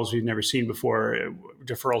to levels we've never seen before,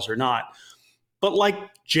 deferrals or not. But like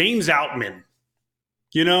James Outman,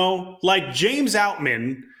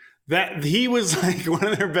 that he was like one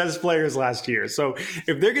of their best players last year. So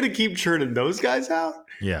if they're going to keep churning those guys out,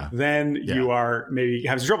 then you are maybe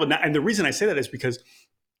having some trouble. And the reason I say that is because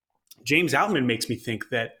James Outman makes me think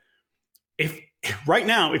that if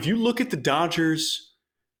you look at the Dodgers,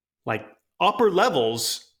 like upper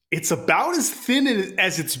levels, it's about as thin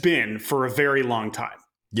as it's been for a very long time.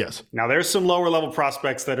 Yes. Now, there's some lower level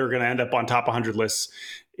prospects that are going to end up on top 100 lists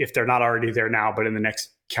if they're not already there now, but in the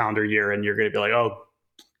next calendar year, and you're going to be like, oh,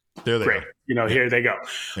 there they great. go. Here they go.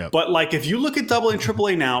 Yep. But like, if you look at AA and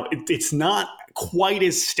AAA now, it's not quite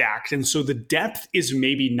as stacked. And so the depth is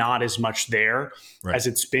maybe not as much there as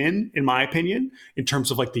it's been, in my opinion, in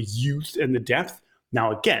terms of like the youth and the depth.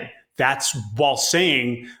 Now, again, that's while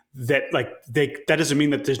saying that that doesn't mean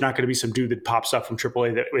that there's not going to be some dude that pops up from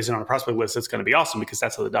AAA that isn't on a prospect list that's going to be awesome, because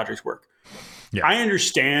that's how the Dodgers work. Yeah. I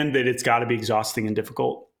understand that it's got to be exhausting and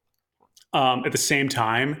difficult. At the same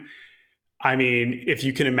time, I mean, if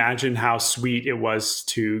you can imagine how sweet it was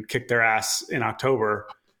to kick their ass in October,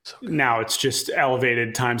 now it's just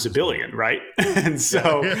elevated times a billion, right? And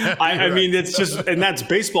so, I mean, it's just, and that's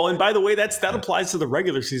baseball. And by the way, that applies to the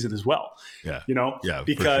regular season as well. Yeah.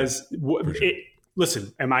 Because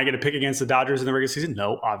listen, am I going to pick against the Dodgers in the regular season?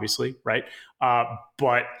 No, obviously, right?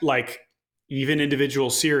 But like, even individual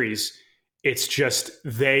series, it's just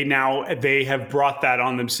they have brought that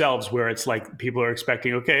on themselves, where it's like people are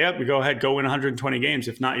expecting, okay, we go ahead, go win 120 games.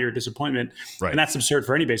 If not, you're a disappointment. Right. And that's absurd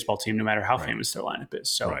for any baseball team, no matter how famous their lineup is.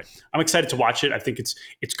 So I'm excited to watch it. I think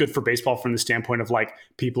it's good for baseball from the standpoint of like,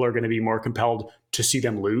 people are going to be more compelled to see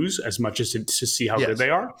them lose as much as to see how good they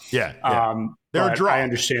are. Yeah. They're a draw. I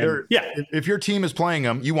understand. If your team is playing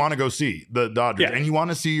them, you want to go see the Dodgers and you want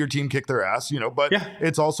to see your team kick their ass, but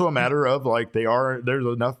it's also a matter of like, there's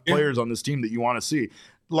enough players on this team that you want to see.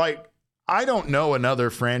 Like, I don't know another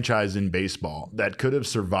franchise in baseball that could have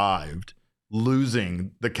survived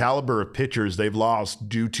losing the caliber of pitchers they've lost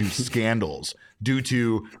due to scandals, due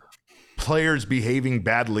to players behaving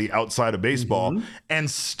badly outside of baseball, and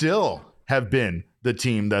still have been the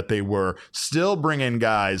team that they were, still bring in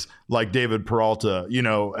guys like David Peralta,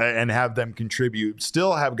 and have them contribute,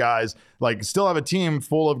 still have guys still have a team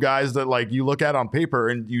full of guys that like you look at on paper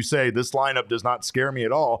and you say, this lineup does not scare me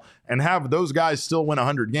at all, and have those guys still win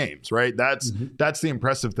 100 games, right? That's the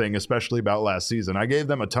impressive thing, especially about last season. I gave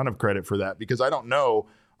them a ton of credit for that, because I don't know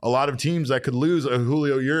a lot of teams that could lose a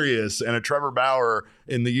Julio Urias and a Trevor Bauer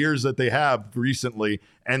in the years that they have recently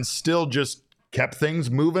and still just kept things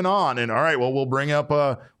moving on. And all right, well, we'll bring up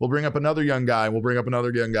another young guy. We'll bring up another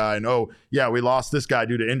young guy. And we lost this guy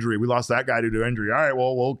due to injury. We lost that guy due to injury. All right,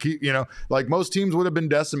 well, we'll keep, like most teams would have been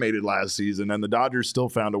decimated last season, and the Dodgers still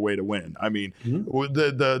found a way to win. I mean,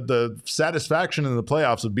 the satisfaction in the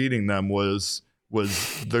playoffs of beating them was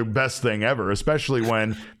the best thing ever, especially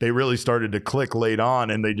when they really started to click late on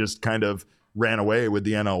and they just kind of ran away with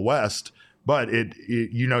the NL West. But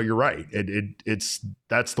you're right.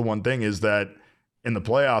 That's the one thing, is that in the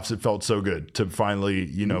playoffs, it felt so good to finally,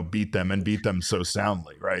 beat them and beat them so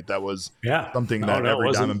soundly, right? That was something that every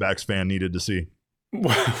Diamondbacks fan needed to see.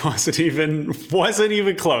 Wasn't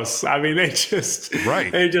even close. I mean, they just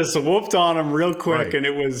whooped on them real quick, and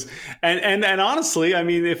it was, and honestly, I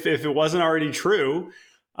mean, if it wasn't already true,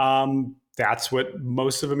 that's what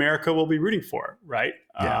most of America will be rooting for, right?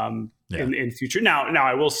 In future. Now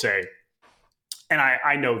I will say, and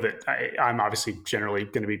I know that I'm obviously generally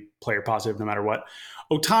going to be player positive no matter what.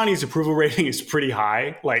 Ohtani's approval rating is pretty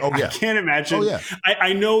high. Like, I can't imagine.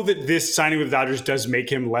 I know that this signing with the Dodgers does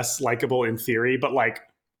make him less likable in theory, but like,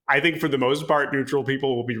 I think for the most part, neutral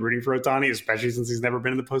people will be rooting for Ohtani, especially since he's never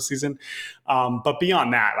been in the postseason. But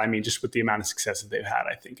beyond that, I mean, just with the amount of success that they've had,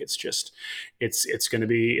 I think it's just it's going to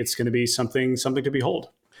be something to behold.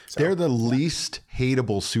 So, they're the least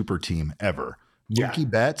hateable super team ever.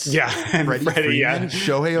 Mookie Betts, and Freddie Freeman,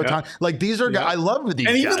 Shohei Ohtani. Like, these are guys. I love these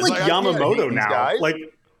guys. And even like Yamamoto now. Like,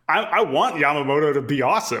 I want Yamamoto to be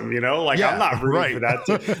awesome, Like, I'm not rooting for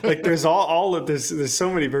that. Like, there's all of this. There's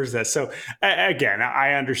so many versions of that. So again,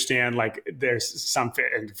 I understand. Like, there's some,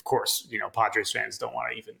 and of course, Padres fans don't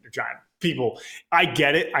want to even. They're giant people. I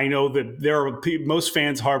get it. I know that there are most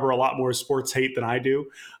fans harbor a lot more sports hate than I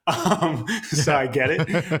do. So I get it.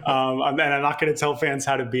 And I'm not going to tell fans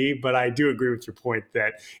how to be, but I do agree with your point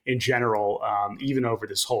that in general, even over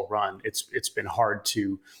this whole run, it's been hard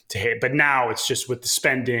to hit. But now it's just with the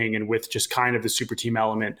spending and with just kind of the super team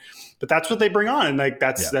element. But that's what they bring on, and like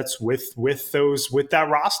that's with that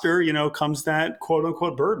roster, comes that quote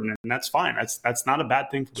unquote burden, and that's fine. That's not a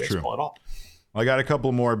bad thing for baseball at all. I got a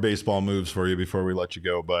couple more baseball moves for you before we let you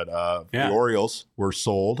go, but the Orioles were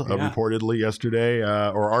sold reportedly yesterday,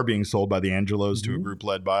 or are being sold by the Angelos to a group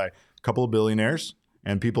led by a couple of billionaires,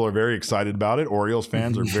 and people are very excited about it. Orioles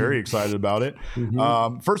fans are very excited about it.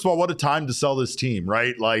 First of all, what a time to sell this team,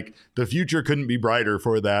 right? Like, the future couldn't be brighter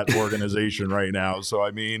for that organization right now. So,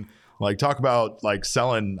 I mean, like, talk about like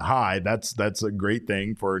selling high. That's a great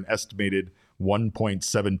thing for an estimated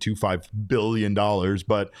 $1.725 billion.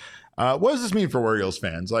 But what does this mean for Orioles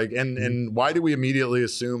fans? Like, and why do we immediately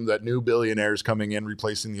assume that new billionaires coming in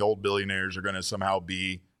replacing the old billionaires are going to somehow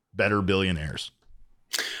be better billionaires?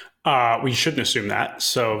 We shouldn't assume that.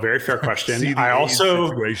 So very fair question. See the I also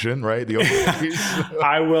situation, right? The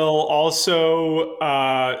I will also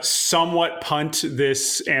somewhat punt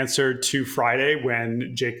this answer to Friday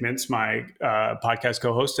when Jake Mintz, my podcast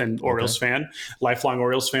co-host and Orioles fan, lifelong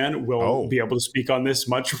Orioles fan, will be able to speak on this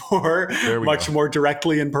much more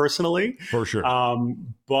directly and personally. For sure.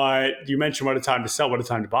 But you mentioned what a time to sell, what a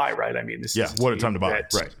time to buy, right? I mean, this is what a time to buy,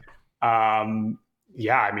 right? I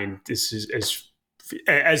mean, this is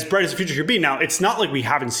as bright as the future could be. Now, it's not like we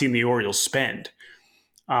haven't seen the Orioles spend,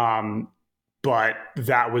 but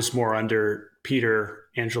that was more under Peter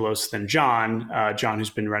Angelos than John. John, who's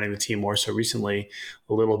been running the team more so recently,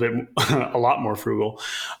 a lot more frugal.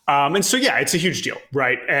 And so, yeah, it's a huge deal,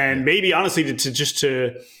 right? And maybe honestly,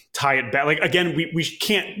 to tie it back, like again,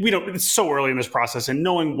 we don't. It's so early in this process, and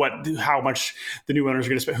knowing how much the new owners are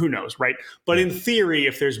going to spend, who knows, right? But in theory,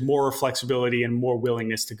 if there's more flexibility and more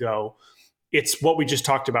willingness to go, it's what we just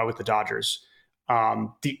talked about with the Dodgers.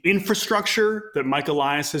 The infrastructure that Mike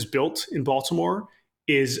Elias has built in Baltimore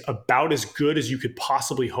is about as good as you could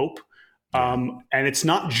possibly hope. And it's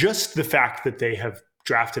not just the fact that they have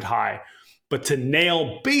drafted high, but to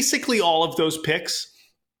nail basically all of those picks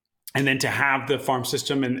and then to have the farm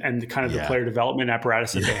system and the kind of the player development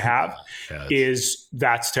apparatus that they have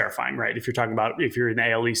that's terrifying, right? If you're in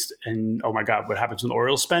the AL East and, oh my God, what happens when the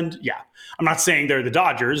Orioles spend? Yeah. I'm not saying they're the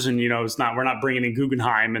Dodgers and, we're not bringing in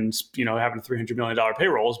Guggenheim and, having $300 million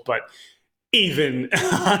payrolls, but even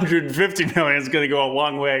 $150 million is going to go a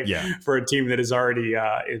long way for a team that is already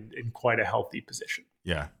in quite a healthy position.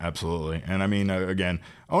 Yeah, absolutely. And I mean, again,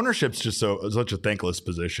 ownership's just such a thankless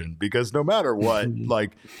position because no matter what,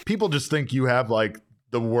 like people just think you have like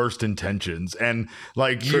the worst intentions. And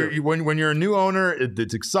like when you're a new owner,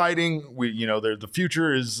 it's exciting. The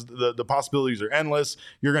future is the possibilities are endless.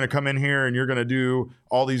 You're going to come in here and you're going to do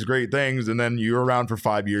all these great things. And then you're around for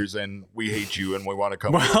 5 years and we hate you and we want to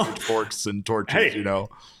come with pitchforks and torches,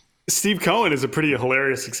 Steve Cohen is a pretty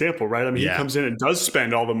hilarious example, right? I mean, he comes in and does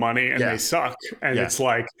spend all the money and they suck. And it's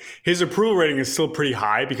like his approval rating is still pretty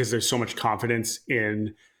high because there's so much confidence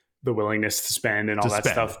in the willingness to spend and all that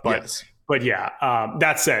stuff. But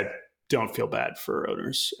that said, don't feel bad for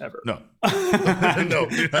owners ever. No, no.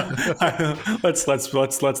 let's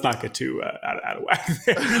not get too out of whack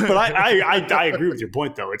there. But I agree with your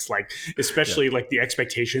point though. It's like, especially like the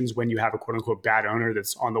expectations when you have a quote unquote bad owner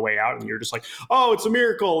that's on the way out, and you're just like, oh, it's a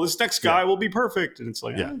miracle. This next guy will be perfect, and it's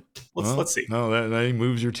like, let's see. No, that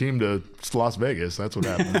moves your team to Las Vegas. That's what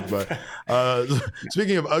happens. But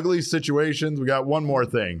speaking of ugly situations, we got one more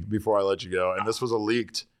thing before I let you go, and this was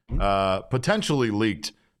a potentially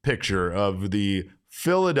leaked picture of the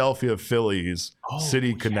Philadelphia Phillies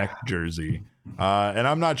City Connect jersey. And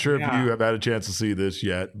I'm not sure if you have had a chance to see this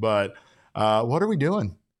yet, but what are we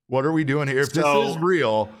doing? What are we doing here? If this is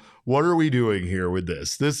real, what are we doing here with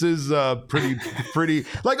this? This is pretty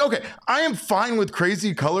like, okay, I am fine with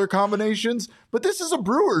crazy color combinations, but this is a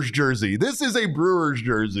Brewers jersey. This is a Brewers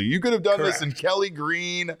jersey. You could have done this in Kelly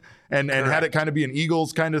green and had it kind of be an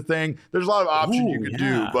Eagles kind of thing. There's a lot of options you could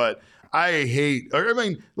do, but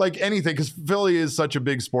like anything, because Philly is such a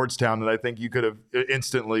big sports town that I think you could have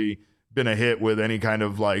instantly been a hit with any kind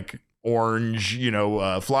of like orange,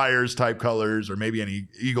 Flyers type colors or maybe any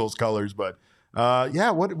Eagles colors. But what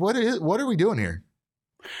are we doing here?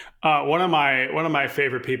 One of my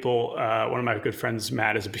favorite people, one of my good friends,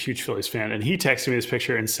 Matt, is a huge Phillies fan, and he texted me this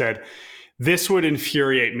picture and said, "This would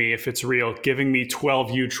infuriate me if it's real, giving me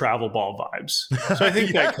 12U travel ball vibes." So I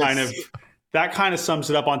think that kind of sums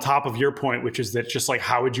it up on top of your point, which is that just like,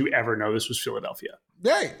 how would you ever know this was Philadelphia?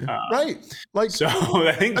 Right. Like, so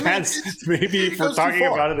I think that's maybe if we're talking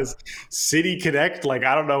about it as City Connect, like,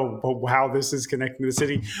 I don't know how this is connecting to the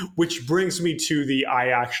city, which brings me to I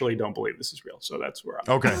actually don't believe this is real. So that's where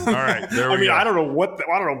I'm. Okay. All right. There we go. I don't know what,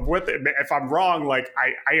 if I'm wrong, like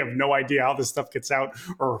I have no idea how this stuff gets out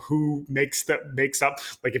or who makes up,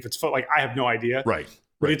 like if it's like, I have no idea. Right.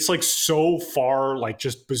 But it's like so far, like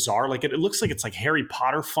just bizarre. Like it looks like it's like Harry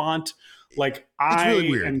Potter font. Like it's really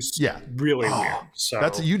weird. Really weird. So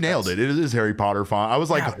you nailed it. It is Harry Potter font. I was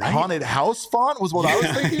like, haunted house font was what I was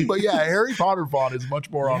thinking. But Harry Potter font is much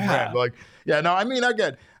more on brand. Like, I mean,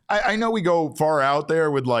 I know we go far out there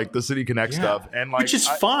with like the City Connect stuff, and like, which is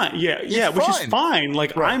fine. Which is fine.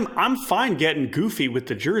 Like I'm fine getting goofy with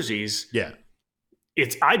the jerseys. Yeah.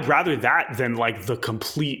 I'd rather that than like the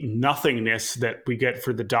complete nothingness that we get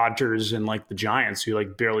for the Dodgers and like the Giants, who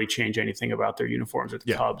like barely change anything about their uniforms, or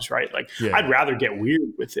the Cubs, right? Like I'd rather get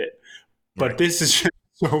weird with it, but this is just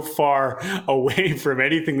so far away from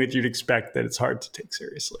anything that you'd expect that it's hard to take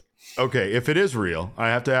seriously. Okay, if it is real, I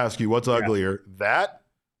have to ask you, what's uglier, that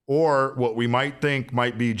or what we might think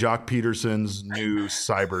might be Jock Peterson's new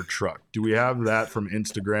cyber truck? Do we have that from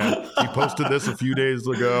Instagram? He posted this a few days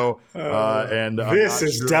ago, and this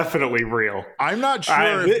is definitely real. I'm not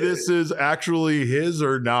sure if this is actually his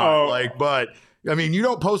or not. But I mean, you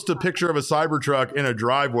don't post a picture of a Cybertruck in a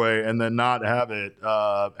driveway and then not have it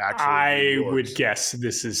actually. I would guess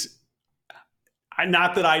this is,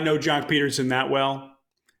 not that I know Jock Peterson that well.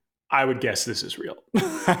 I would guess this is real.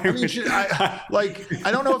 I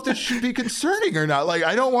don't know if this should be concerning or not. Like,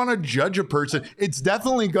 I don't want to judge a person. It's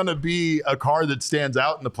definitely going to be a car that stands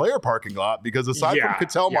out in the player parking lot, because aside from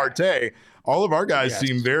Ketel Marte, all of our guys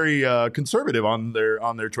seem very conservative on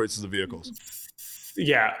their choices of vehicles.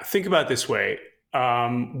 Yeah, think about it this way.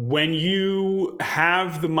 When you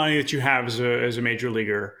have the money that you have as a major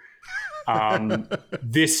leaguer,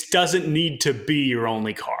 this doesn't need to be your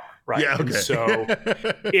only car. Right. Yeah, okay. And so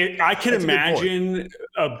I can imagine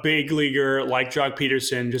a big leaguer like Jock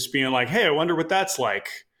Peterson just being like, hey, I wonder what that's like.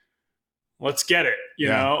 Let's get it. You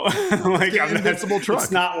know, like invincible truck.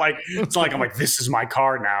 It's not like I'm like, this is my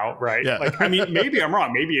car now. Right. Yeah. Like, I mean, maybe I'm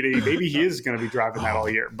wrong. Maybe he is going to be driving that all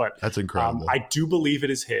year, but that's incredible. I do believe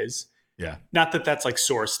it is his. Yeah. Not that that's like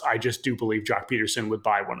sourced. I just do believe Jock Peterson would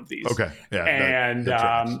buy one of these. Okay. Yeah. And,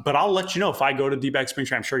 but I'll let you know if I go to D-Bag Spring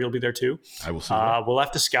Training. I'm sure you'll be there too. I will see. We'll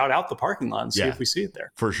have to scout out the parking lot and see if we see it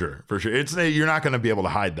there. For sure. You're not going to be able to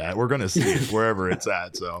hide that. We're going to see it wherever it's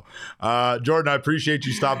at. So, Jordan, I appreciate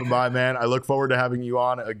you stopping by, man. I look forward to having you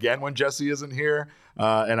on again when Jesse isn't here.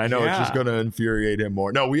 And I know it's just going to infuriate him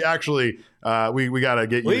more. No, we actually, we got to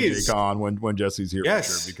get you and Jake on when Jesse's here, for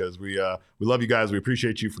sure, because we love you guys. We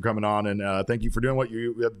appreciate you for coming on, and thank you for doing what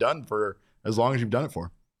you have done for as long as you've done it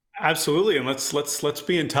for. Absolutely, and let's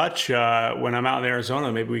be in touch when I'm out in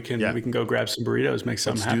Arizona. Maybe we can go grab some burritos, make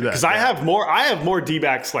something happen. Because I have more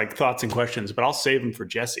D-backs like thoughts and questions, but I'll save them for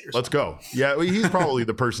Jesse. Let's go. Yeah, well, he's probably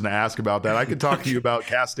the person to ask about that. I could talk to you about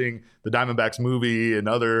casting the Diamondbacks movie and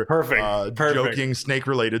other joking snake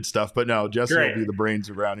related stuff, but no, Jesse will be the brains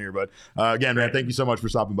around here. But again, man, thank you so much for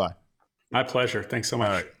stopping by. My pleasure. Thanks so much.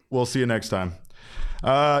 All right, we'll see you next time.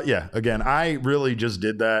 Again, I really just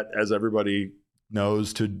did that, as everybody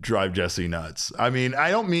knows, to drive Jesse nuts. I mean,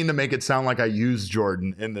 I don't mean to make it sound like I use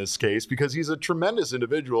Jordan in this case, because he's a tremendous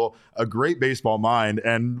individual, a great baseball mind,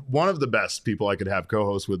 and one of the best people I could have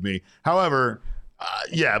co-host with me. However,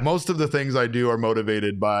 most of the things I do are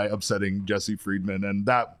motivated by upsetting Jesse Friedman, and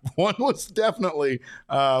that one was definitely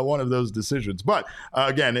one of those decisions. But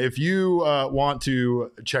again, if you want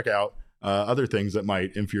to check out other things that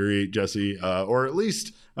might infuriate Jesse, or at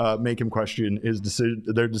least make him question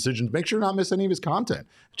their decisions, make sure not miss any of his content.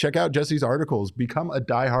 Check out Jesse's articles. Become a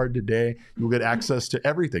diehard today. You will get access to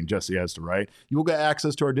everything Jesse has to write. You will get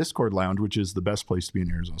access to our Discord lounge, which is the best place to be an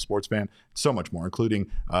Arizona sports fan. So much more, including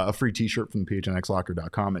a free t-shirt from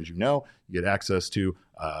phnxlocker.com. As you know, you get access to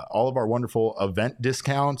all of our wonderful event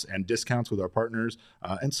discounts and discounts with our partners,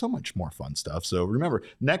 and so much more fun stuff. So remember,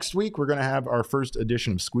 next week we're going to have our first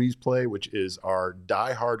edition of Squeeze Play, which is our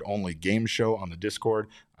diehard only game show on the Discord.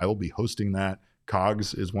 I will be hosting that.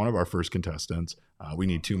 Cogs is one of our first contestants. We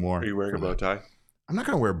need two more. Are you wearing a bow tie? I'm not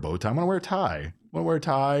going to wear a bow tie. I'm going to wear a tie. I'm going to wear a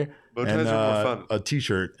tie. Bow ties are more fun. A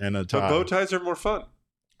t-shirt and a tie. But bow ties are more fun.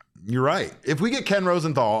 You're right. If we get Ken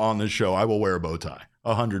Rosenthal on this show, I will wear a bow tie.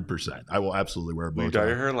 100%. I will absolutely wear a bow tie. Will you dye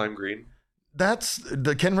your hair lime green?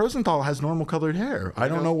 Ken Rosenthal has normal colored hair. I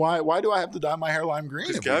don't know why. Why do I have to dye my hair lime green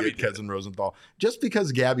if we get Ken Rosenthal? Just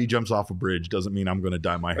because Gabby jumps off a bridge doesn't mean I'm going to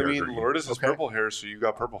dye my hair green. Lourdes has purple hair, so you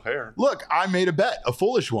got purple hair. Look, I made a bet, a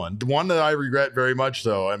foolish one that I regret very much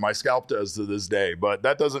so, and my scalp does to this day. But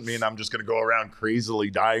that doesn't mean I'm just going to go around crazily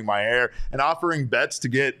dyeing my hair and offering bets to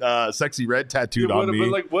get sexy red tattooed on me.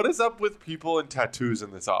 But what is up with people and tattoos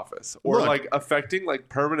in this office, or affecting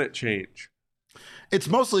permanent change? It's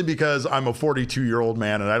mostly because I'm a 42-year-old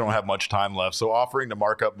man and I don't have much time left. So offering to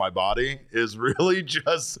mark up my body is really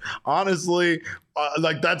just, honestly,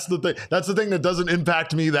 that's the thing. That's the thing that doesn't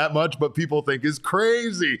impact me that much, but people think is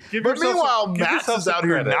crazy. But meanwhile, Max is out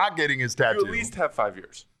here not getting his tattoo. You at least have 5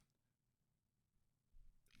 years.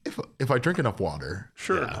 If I drink enough water,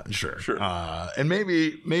 sure. And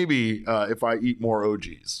maybe if I eat more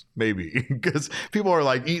OGs, maybe, because people are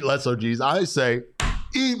like, eat less OGs. I say,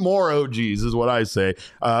 Eat more OGs is what I say.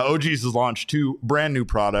 OGs has launched 2 brand new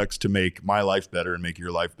products to make my life better and make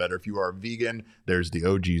your life better. If you are a vegan, there's the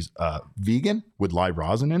OGs vegan with live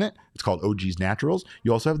rosin in it. It's called OGs Naturals.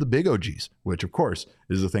 You also have the big OGs, which of course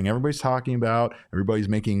is the thing everybody's talking about. Everybody's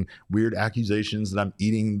making weird accusations that I'm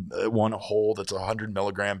eating one whole that's 100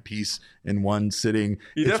 milligram piece in one sitting.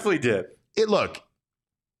 You definitely did.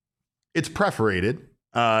 It's perforated.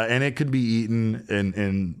 And it could be eaten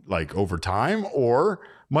in like over time, or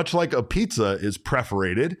much like a pizza is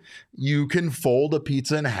perforated, you can fold a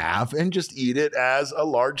pizza in half and just eat it as a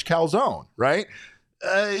large calzone, right?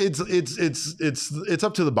 It's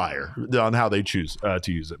up to the buyer on how they choose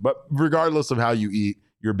to use it. But regardless of how you eat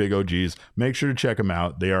your big OGs, make sure to check them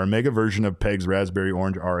out. They are a mega version of Peg's Raspberry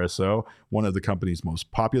Orange RSO, one of the company's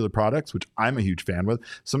most popular products, which I'm a huge fan with.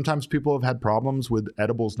 Sometimes people have had problems with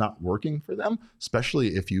edibles not working for them, especially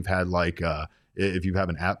if you've had if you have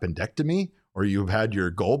an appendectomy or you've had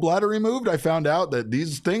your gallbladder removed. I found out that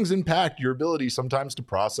these things impact your ability sometimes to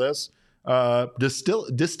process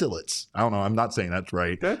distillates. I don't know. I'm not saying that's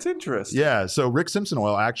right. That's interesting. Yeah. So Rick Simpson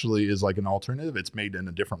oil actually is like an alternative. It's made in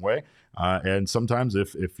a different way. And sometimes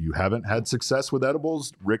if you haven't had success with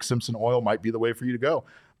edibles, Rick Simpson oil might be the way for you to go.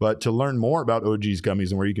 But to learn more about OG's gummies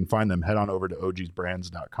and where you can find them, head on over to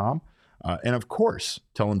ogsbrands.com. And of course,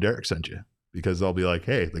 tell them Derek sent you, because they'll be like,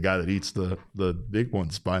 hey, the guy that eats the big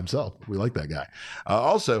ones by himself. We like that guy.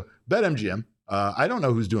 Also, BetMGM. I don't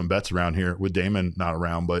know who's doing bets around here with Damon not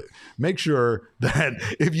around, but make sure that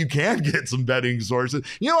if you can get some betting sources,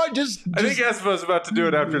 I think Espo's about to do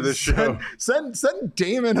it after this show. Send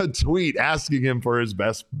Damon a tweet asking him for his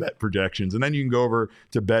best bet projections. And then you can go over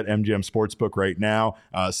to BetMGM Sportsbook right now.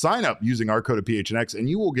 Sign up using our code of PHNX, and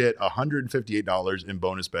you will get $158 in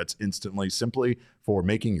bonus bets instantly, simply for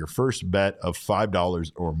making your first bet of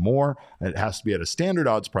 $5 or more. It has to be at a standard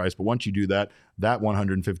odds price, but once you do that, that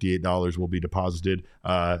 $158 will be deposited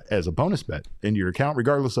as a bonus bet into your account,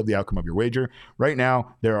 regardless of the outcome of your wager. Right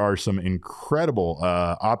now, there are some incredible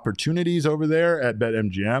opportunities over there at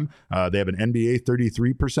BetMGM. They have an NBA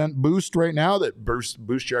 33% boost right now that boosts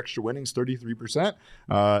your extra winnings 33%.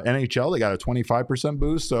 NHL, they got a 25%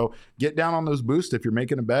 boost. So get down on those boosts. If you're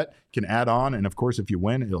making a bet, can add on. And of course, if you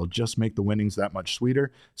win, it'll just make the winnings that much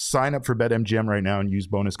sweeter. Sign up for BetMGM right now and use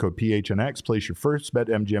bonus code PHNX. Place your first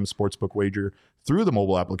BetMGM Sportsbook wager through the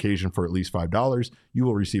mobile application for at least $5. You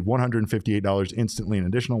will receive $158 instantly in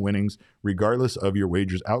additional winnings, regardless of your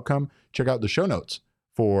wager's outcome. Check out the show notes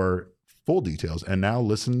for full details. And now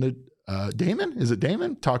listen to Damon. Is it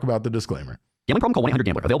Damon? Talk about the disclaimer. Gambling problem? Call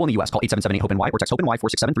 1-800-GAMBLER. Available in the U.S. Call 877-8-HOPE-NY or text HOPE-NY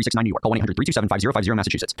 467-369 New York. Call 1-800-327-5050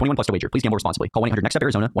 Massachusetts. 21 plus to wager. Please gamble responsibly. Call 1-800-NEXT-STEP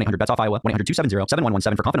Arizona. 1-800-BETS-OFF Iowa.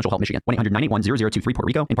 1-800-270-7117 for confidential help Michigan. 1-800-981-0023 Puerto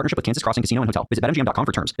Rico in partnership with Kansas Crossing Casino and Hotel. Visit BetMGM.com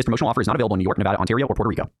for terms. This promotional offer is not available in New York, Nevada, Ontario, or Puerto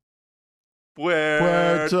Rico.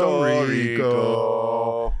 Puerto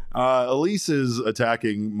Rico. Elise is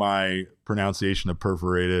attacking my pronunciation of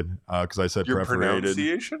perforated because I said your perforated.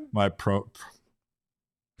 Pronunciation?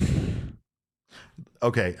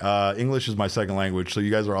 Okay, English is my second language, so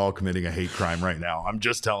you guys are all committing a hate crime right now. I'm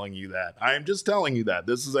just telling you that.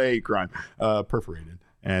 This is a hate crime. Perforated.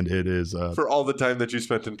 And it is... for all the time that you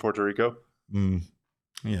spent in Puerto Rico?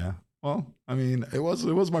 Yeah. Well, I mean, it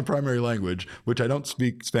was my primary language, which I don't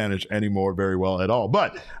speak Spanish anymore very well at all.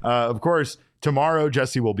 But, of course, tomorrow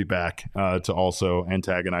Jesse will be back to also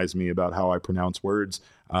antagonize me about how I pronounce words.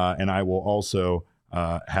 And I will also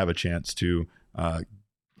have a chance to...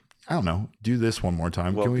 I don't know. Do this one more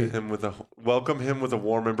time. Welcome him with a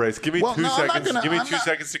warm embrace. Give me 2 seconds. Give me 2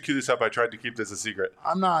 seconds to cue this up. I tried to keep this a secret.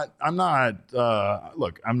 I'm not.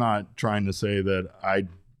 Look, I'm not trying to say that I,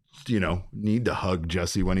 need to hug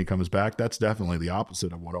Jesse when he comes back. That's definitely the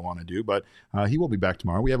opposite of what I want to do. But he will be back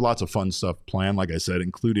tomorrow. We have lots of fun stuff planned, like I said,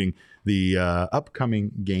 including the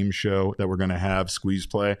upcoming game show that we're going to have, Squeeze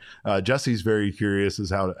Play. Jesse's very curious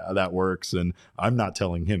as how that works, and I'm not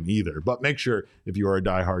telling him either. But make sure if you are a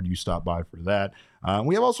diehard, you stop by for that.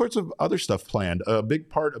 We have all sorts of other stuff planned. A big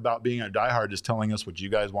part about being a diehard is telling us what you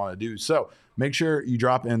guys want to do. So make sure you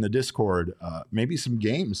drop in the Discord, maybe some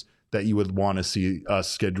games that you would want to see us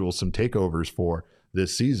schedule some takeovers for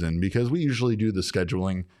this season, because we usually do the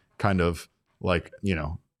scheduling kind of like,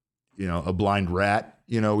 a blind rat.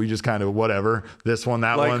 We just kind of whatever, this one,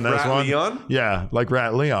 that like one, this Rat one. Leon? Yeah, like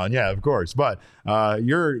Rat Leon. Yeah, of course. But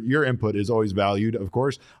your input is always valued, of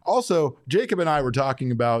course. Also, Jacob and I were talking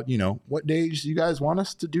about, what days you guys want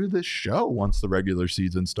us to do this show once the regular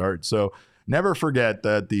season starts. So never forget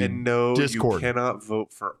that the Discord. You cannot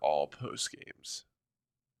vote for all post games.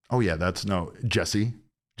 Oh, yeah, Jesse.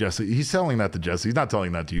 He's telling that to Jesse. He's not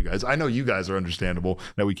telling that to you guys. I know you guys are understandable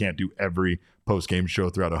that we can't do every post-game show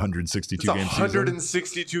throughout 162 game season.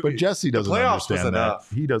 162 But Jesse doesn't understand that.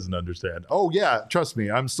 Enough. He doesn't understand. Oh, yeah, trust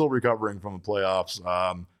me. I'm still recovering from the playoffs.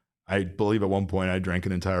 I believe at one point I drank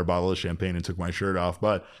an entire bottle of champagne and took my shirt off.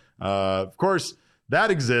 But, of course,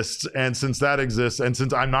 that exists. And since that exists, and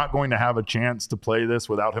since I'm not going to have a chance to play this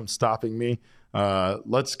without him stopping me,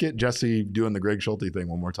 let's get Jesse doing the Greg Schulte thing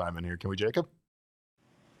one more time in here. Can we, Jacob?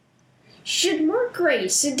 Should Mark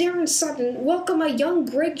Grace and Darren Sutton welcome a young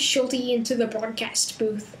Greg Schulte into the broadcast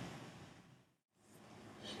booth?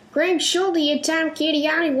 Greg Schulte and Tom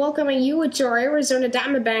Catiani welcoming you into our Arizona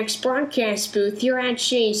Diamondbacks broadcast booth here at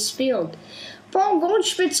Chase Field. Paul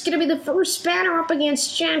Goldschmidt's going to be the first batter up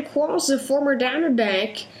against John Qualls, the former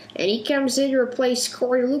Diamondback, and he comes in to replace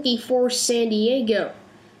Corey Lukey for San Diego.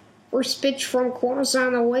 First pitch from Qualls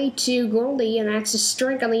on the way to Goldie, and that's a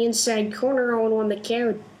strike on the inside corner, 0-1 the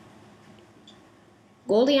count.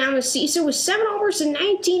 Goldie on the season with 7 homers and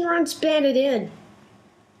 19 runs batted in.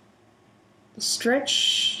 The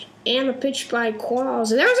stretch and the pitch by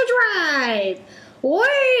Qualls. And there's a drive!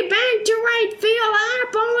 Way back to right field.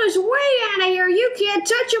 That ball is way out of here. You can't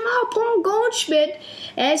touch him all. Paul Goldschmidt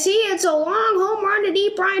as he hits a long home run to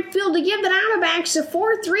deep right field to give the Diamondbacks a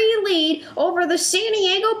 4-3 lead over the San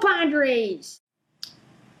Diego Padres.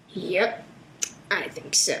 Yep, I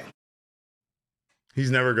think so. He's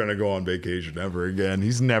never going to go on vacation ever again.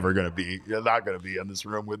 He's not going to be in this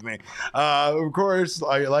room with me. Of course,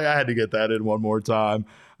 I had to get that in one more time.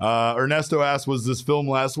 Ernesto asked, was this filmed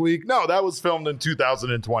last week? No, that was filmed in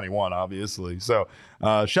 2021, obviously. So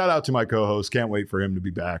shout out to my co-host. Can't wait for him to be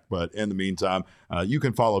back. But in the meantime, you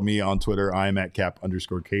can follow me on Twitter. I am at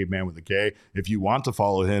cap_caveman with a K. If you want to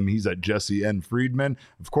follow him, he's at Jesse N. Friedman.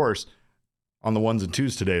 Of course, on the ones and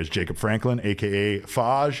twos today is Jacob Franklin, a.k.a.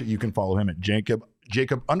 Faj. You can follow him at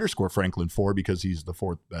Jacob_Franklin4 because he's the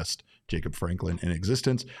fourth best Jacob Franklin in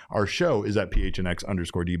existence. Our show is at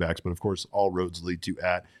PHNX_D-backs, but of course, all roads lead to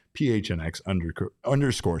at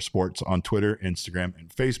PHNX_sports on Twitter, Instagram, and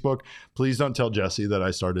Facebook. Please don't tell Jesse that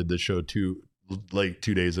I started this show too late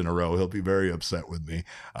 2 days in a row. He'll be very upset with me.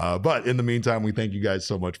 But in the meantime, we thank you guys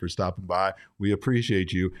so much for stopping by. We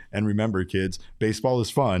appreciate you. And remember, kids, baseball is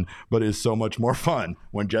fun, but it is so much more fun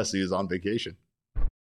when Jesse is on vacation.